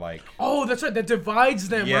middle where like. Oh, that's right. That divides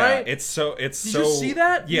them, yeah, right? Did you see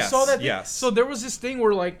that? Yes. You saw that? Yes. So there was this thing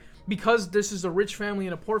where like, because this is a rich family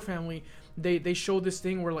and a poor family, they showed this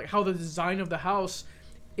thing where like how the design of the house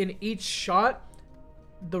in each shot,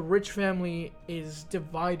 the rich family is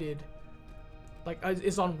divided, like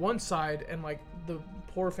is on one side, and like the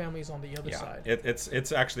poor families on the other side.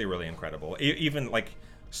 It's actually really incredible. Even like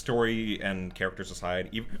story and characters aside,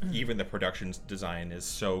 even the production design is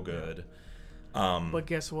so good. But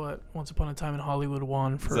guess what? Once Upon a Time in Hollywood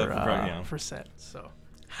won for set. So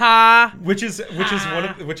which is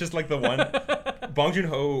like the one Bong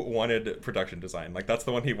Joon-ho wanted production design. Like, that's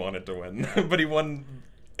the one he wanted to win, but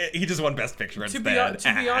he just won Best Picture instead.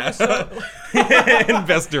 To be honest, and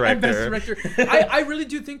Best Director. I really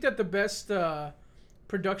do think that the best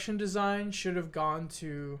production design should have gone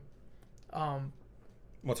to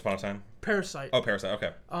Once Upon a Time? Parasite. Oh, Parasite,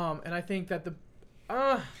 okay. And I think that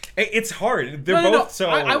it's hard. They're both so...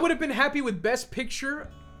 I would have been happy with Best Picture,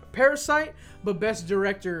 Parasite, but Best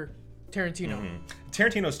Director, Tarantino. Mm-hmm.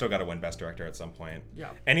 Tarantino's still got to win Best Director at some point.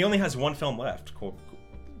 Yeah. And he only has one film left,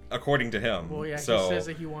 according to him. Well, yeah, so... he says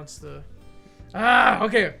that he wants to...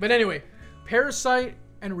 okay. But anyway, Parasite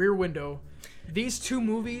and Rear Window, these two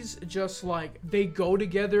movies just, like, they go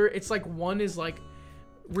together. It's like one is, like...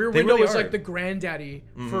 Rear Window is, like, the granddaddy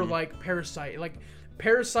for, like, Parasite. Like,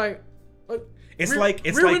 Parasite...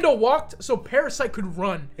 Rear Window walked so Parasite could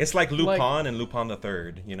run. It's like Lupin and Lupin the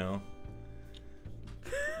Third, you know?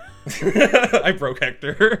 I broke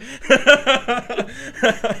Hector.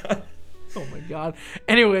 Oh my god.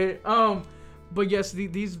 Anyway, but yes,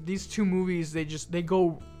 these two movies, they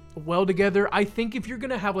go well together. I think if you're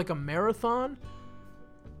gonna have like a marathon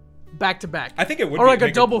back to back, I think it would or be like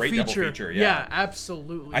a double great feature. Yeah,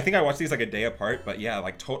 absolutely. I think I watched these like a day apart, but yeah,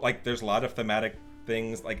 like there's a lot of thematic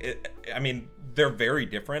things. Like I mean, they're very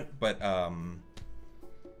different, but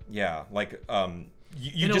yeah, like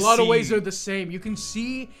you in just a lot see... of ways they're the same. You can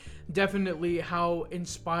see definitely how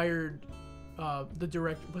inspired the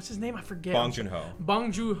director, what's his name? I forget. Bong Joon-ho.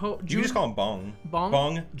 Bong Joon-ho. You can just call him Bong.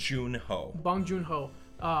 Bong Joon-ho. Bong Joon-ho.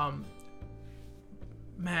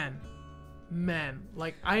 Man,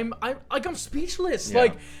 like I'm speechless. Yeah.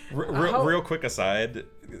 Like, real quick aside,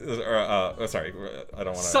 sorry, I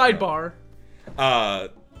don't want to. Sidebar.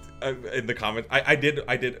 In the comment, I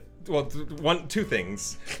did. Well, two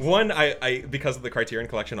things. One, I because of the Criterion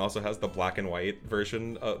Collection also has the black and white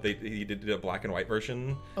version. He did a black and white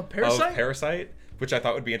version of Parasite, which I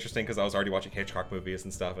thought would be interesting because I was already watching Hitchcock movies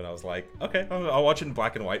and stuff, and I was like, okay, I'll watch it in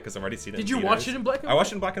black and white because I've already seen it. Did you watch it in black and white? I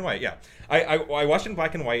watched it in black and white. Yeah, I watched it in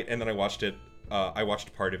black and white, and then I watched it I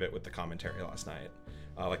watched part of it with the commentary last night,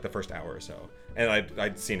 like the first hour or so, and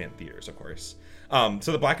I'd seen it in theaters, of course.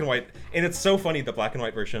 So the black and white, and it's so funny, the black and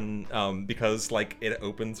white version, because like it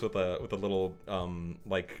opens with a little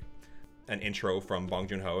like an intro from Bong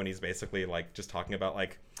Joon-ho, and he's basically like just talking about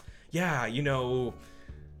like, yeah, you know,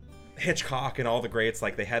 Hitchcock and all the greats,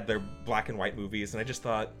 like they had their black and white movies, and I just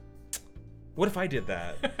thought, what if I did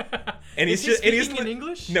that? And Is he speaking in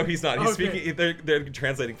English? No, he's not. He's Okay. speaking. They're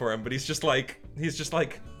translating for him, but he's just like,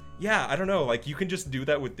 yeah, I don't know. Like you can just do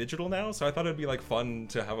that with digital now. So I thought it'd be like fun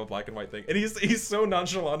to have a black and white thing. And he's so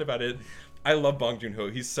nonchalant about it. I love Bong Joon-ho.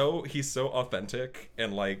 He's so authentic,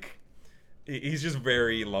 and like he's just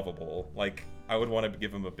very lovable. Like I would want to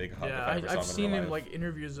give him a big hug. Yeah, if I ever saw I've him in seen real him life. like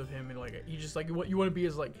interviews of him, and like you just like what you want to be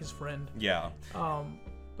as like his friend. Yeah.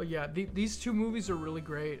 But yeah, these two movies are really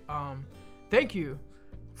great. Thank you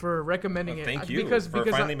for recommending it. Thank you because for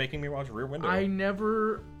finally making me watch Rear Window. I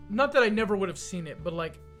never, not that I never would have seen it, but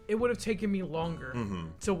like it would have taken me longer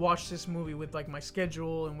to watch this movie with like my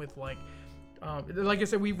schedule and with like I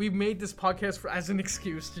said, we made this podcast as an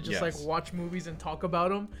excuse to just like watch movies and talk about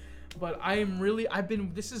them. But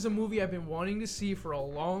this is a movie I've been wanting to see for a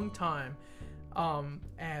long time.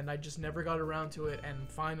 And I just never got around to it, and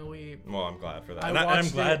finally Well, I'm glad for that. I And watched I'm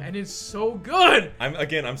glad. it, and it's so good.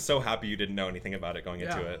 I'm so happy you didn't know anything about it going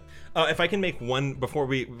into Yeah. it. If I can make one before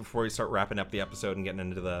we start wrapping up the episode and getting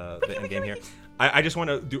into the end game here, I just want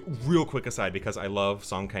to do real quick aside because I love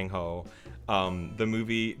Song Kang-ho. The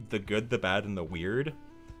movie The Good, the Bad, and the Weird.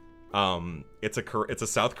 It's a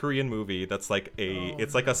South Korean movie that's like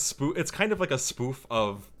it's like a spoof. It's kind of like a spoof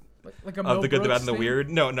of Like a of Mel The Good, the Bad, Brooks and the thing? Weird.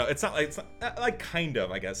 No, it's not like kind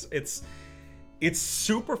of, I guess. It's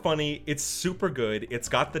super funny. It's super good. It's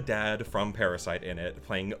got the dad from Parasite in it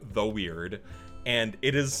playing the weird, and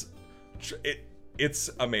it's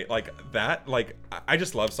amazing. Like that. Like I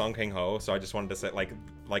just love Song Kang-ho, so I just wanted to say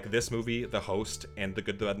like this movie, The Host, and The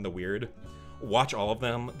Good, the Bad, and the Weird. Watch all of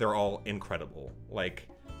them. They're all incredible. Like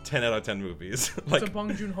 10 out of 10 movies. Like It's a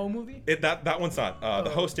Bong Joon-ho movie? that one's not. The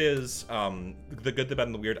Host is The Good, the Bad,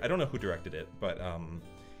 and the Weird. I don't know who directed it, but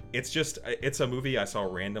it's a movie I saw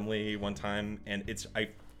randomly one time, and I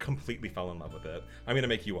completely fell in love with it. I'm gonna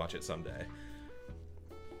make you watch it someday.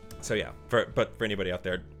 So yeah, but for anybody out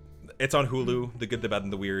there, it's on Hulu. The Good, the Bad,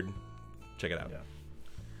 and the Weird. Check it out. Yeah.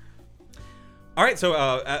 All right,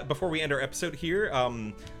 so before we end our episode here,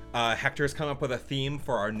 Hector's come up with a theme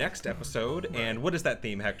for our next episode, and what is that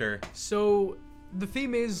theme, Hector? So the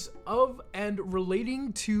theme is of and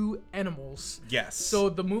relating to animals. Yes. So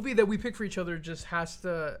the movie that we pick for each other just has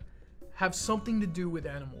to have something to do with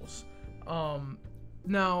animals.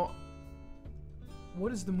 Now,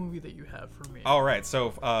 what is the movie that you have for me? All right,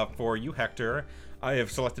 so for you, Hector, I have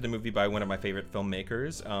selected a movie by one of my favorite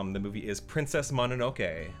filmmakers. The movie is Princess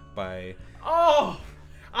Mononoke by Oh,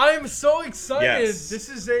 I'm so excited! Yes. This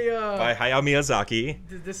is a by Hayao Miyazaki.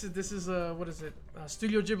 this is what is it?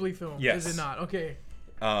 Studio Ghibli film? Yes. Is it not? Okay,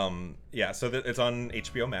 Yeah, so it's on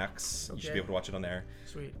HBO Max. You should Okay. be able to watch it on there.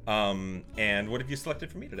 sweet. And what have you selected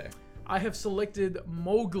for me today? I have selected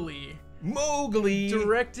Mowgli. Mowgli.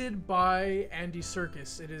 Directed by Andy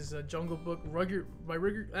Serkis. It is a Jungle Book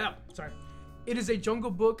It is a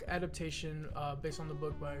Jungle Book adaptation based on the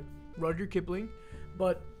book by Rudyard Kipling,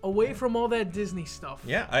 but away from all that Disney stuff.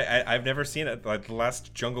 Yeah, I've never seen it. Like the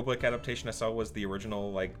last Jungle Book adaptation I saw was the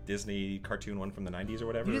original like Disney cartoon one from the 90s or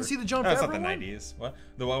whatever. You didn't see the Jon No, it's not Favreau the one? 90s. What?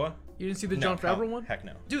 The what? You didn't see the No, Jon Favreau hell- one? Heck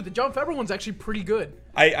no. Dude, the Jon Favreau one's actually pretty good.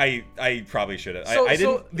 I probably should have. So- I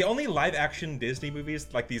didn't. so- The only live action Disney movies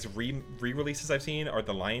like these re-releases I've seen are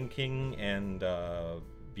The Lion King and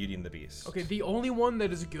Beauty and the Beast. Okay, the only one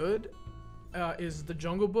that is good is the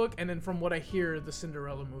Jungle Book, and then from what I hear, the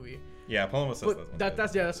Cinderella movie. Yeah, Paloma says But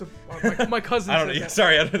that's that's what my cousin I don't says know. that.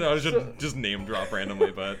 Sorry, I don't know. I should just name drop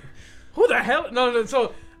randomly, but Who the hell? No.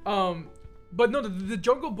 So, but no, the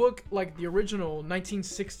Jungle Book, like the original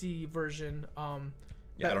 1960 version.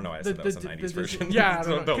 yeah, I don't know why I said that was the 90s version. Yeah, I So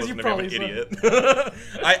don't know, 'cause listen you to me, I'm probably an idiot.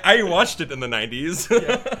 I watched it in the 90s.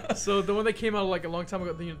 Yeah. So the one that came out like a long time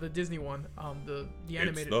ago, the Disney one, the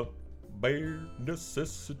animated. It's the bare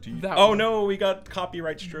necessity. That Oh one. no, we got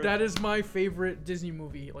copyright struck. That is my favorite Disney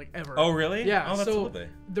movie, like ever. Oh really? Yeah. Oh, that's so lovely.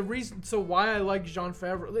 the reason, so why I like Jon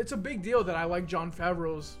Favreau, it's a big deal that I like Jon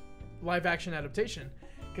Favreau's live action adaptation,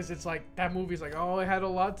 because it's like that movie's like, oh, it had a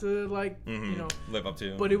lot to like, you know, Live up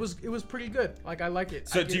to. but it was pretty good. Like I like it.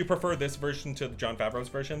 So do you prefer this version to Jon Favreau's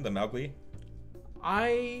version, the Mowgli?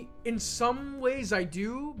 In some ways I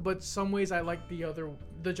do, but some ways I like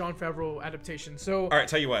the Jon Favreau adaptation. So All right,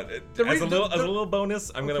 tell you what. The As a reason- little the-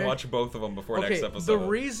 bonus, I'm gonna Okay. watch both of them before okay, next episode. the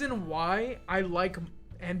reason why I like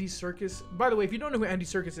Andy Serkis. By the way, if you don't know who Andy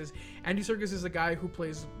Serkis is the guy who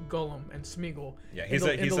plays Gollum and Smeagol. Yeah, in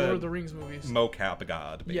the Lord of the Rings movies. Mocap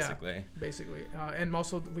god, basically. Yeah, basically. And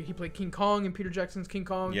also he played King Kong in Peter Jackson's King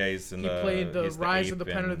Kong. Yeah, he played the Rise of the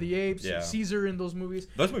Planet of the Apes. Yeah. Caesar in those movies.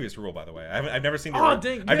 Those movies rule, by the way. I've never seen the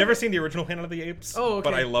I've never seen the original Planet of the Apes. Oh, okay.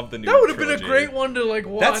 But I love the new. That would have been trilogy. a great one to like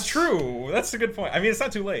watch. That's true. That's a good point. I mean, it's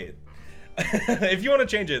not too late. If you want to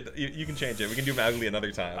change it, you can change it. We can do Mowgli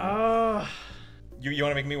another time. You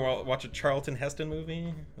want to make me watch a Charlton Heston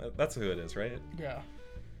movie? That's who it is, right? Yeah.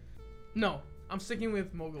 No, I'm sticking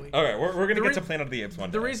with Mowgli. All right, we're gonna get to Planet of the Apes one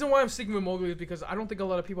day. The reason why I'm sticking with Mowgli is because I don't think a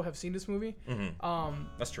lot of people have seen this movie. Mm-hmm.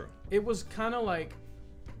 That's true. It was kind of like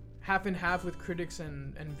half and half with critics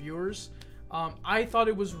and viewers. I thought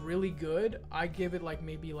it was really good. I give it like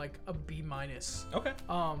maybe like a B-. Okay.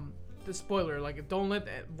 The spoiler, like, don't let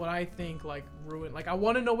what I think like ruin. Like, I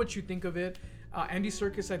want to know what you think of it. Andy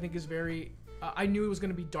Serkis, I think, is very. I knew it was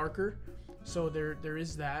gonna be darker, so there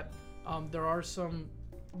is that. There are some.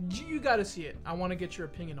 You got to see it. I want to get your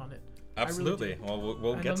opinion on it. Absolutely. Really Well,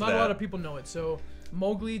 we'll get to that. Not a lot of people know it. So,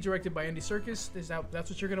 Mowgli, directed by Andy Serkis. That's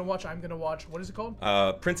what you're gonna watch. I'm gonna watch. What is it called?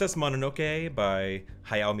 Princess Mononoke by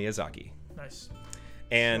Hayao Miyazaki. Nice.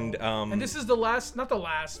 And and this is the last, not the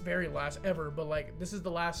last, very last ever, but like this is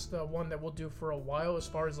the last one that we'll do for a while as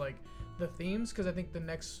far as like the themes, because I think the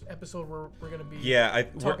next episode we're gonna be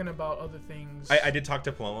talking about other things. I did talk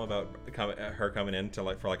to Paloma about her coming in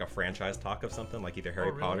to for a franchise talk of something, like either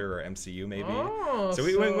Harry Potter or MCU maybe. So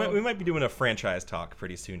we might be doing a franchise talk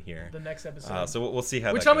pretty soon here. The next episode. So we'll see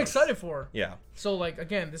how. Which that I'm goes. excited for. Yeah. So like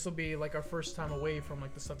again, this will be like our first time away from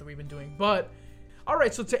like the stuff that we've been doing, but. All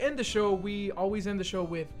right, so to end the show, we always end the show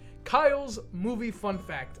with Kyle's movie fun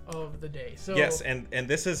fact of the day. So yes, and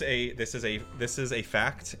this is a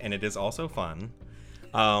fact, and it is also fun.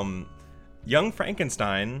 Young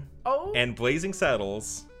Frankenstein and Blazing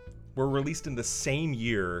Saddles were released in the same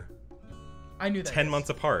year. I knew that. 10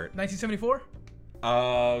 months apart.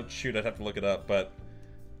 1974? Shoot, I'd have to look it up, but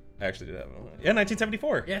I actually did have it. Yeah,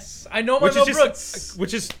 1974. Yes, I know my Mel Brooks.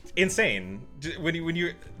 Which is insane. When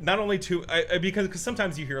you not only because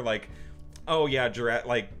sometimes you hear like, oh yeah,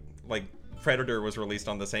 like Predator was released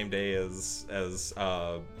on the same day as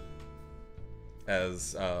I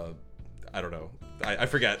don't know. I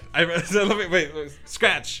forget. Wait,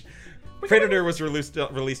 scratch. Predator was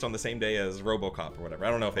released on the same day as RoboCop or whatever.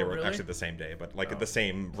 I don't know if they were actually the same day, but like at the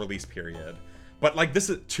same release period. But like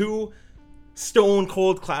this is two stone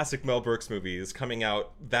cold classic Mel Brooks movies coming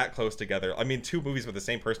out that close together. I mean, two movies with the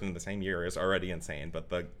same person in the same year is already insane, but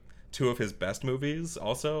the two of his best movies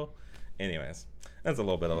also. Anyways, that's a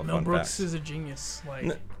little bit of a fun fact. Mel Brooks is a genius.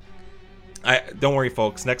 Don't worry,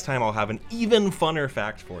 folks. Next time I'll have an even funner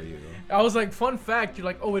fact for you. I was like, fun fact. You're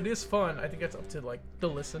like, oh, it is fun. I think that's up to like the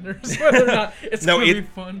listeners whether or not it's gonna be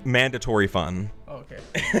fun. Mandatory fun. Oh, okay.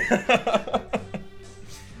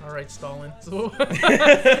 All right, Stalin. So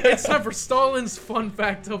it's time for Stalin's fun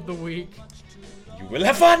fact of the week. You will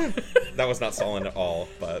have fun. That was not Stalin at all,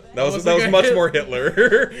 but that was much more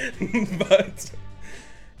Hitler. But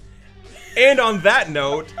and on that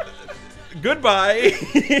note, goodbye.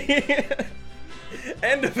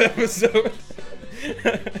 End of episode.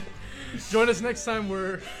 Join us next time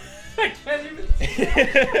where I can't even.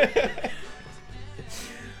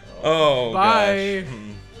 Oh, bye. Gosh.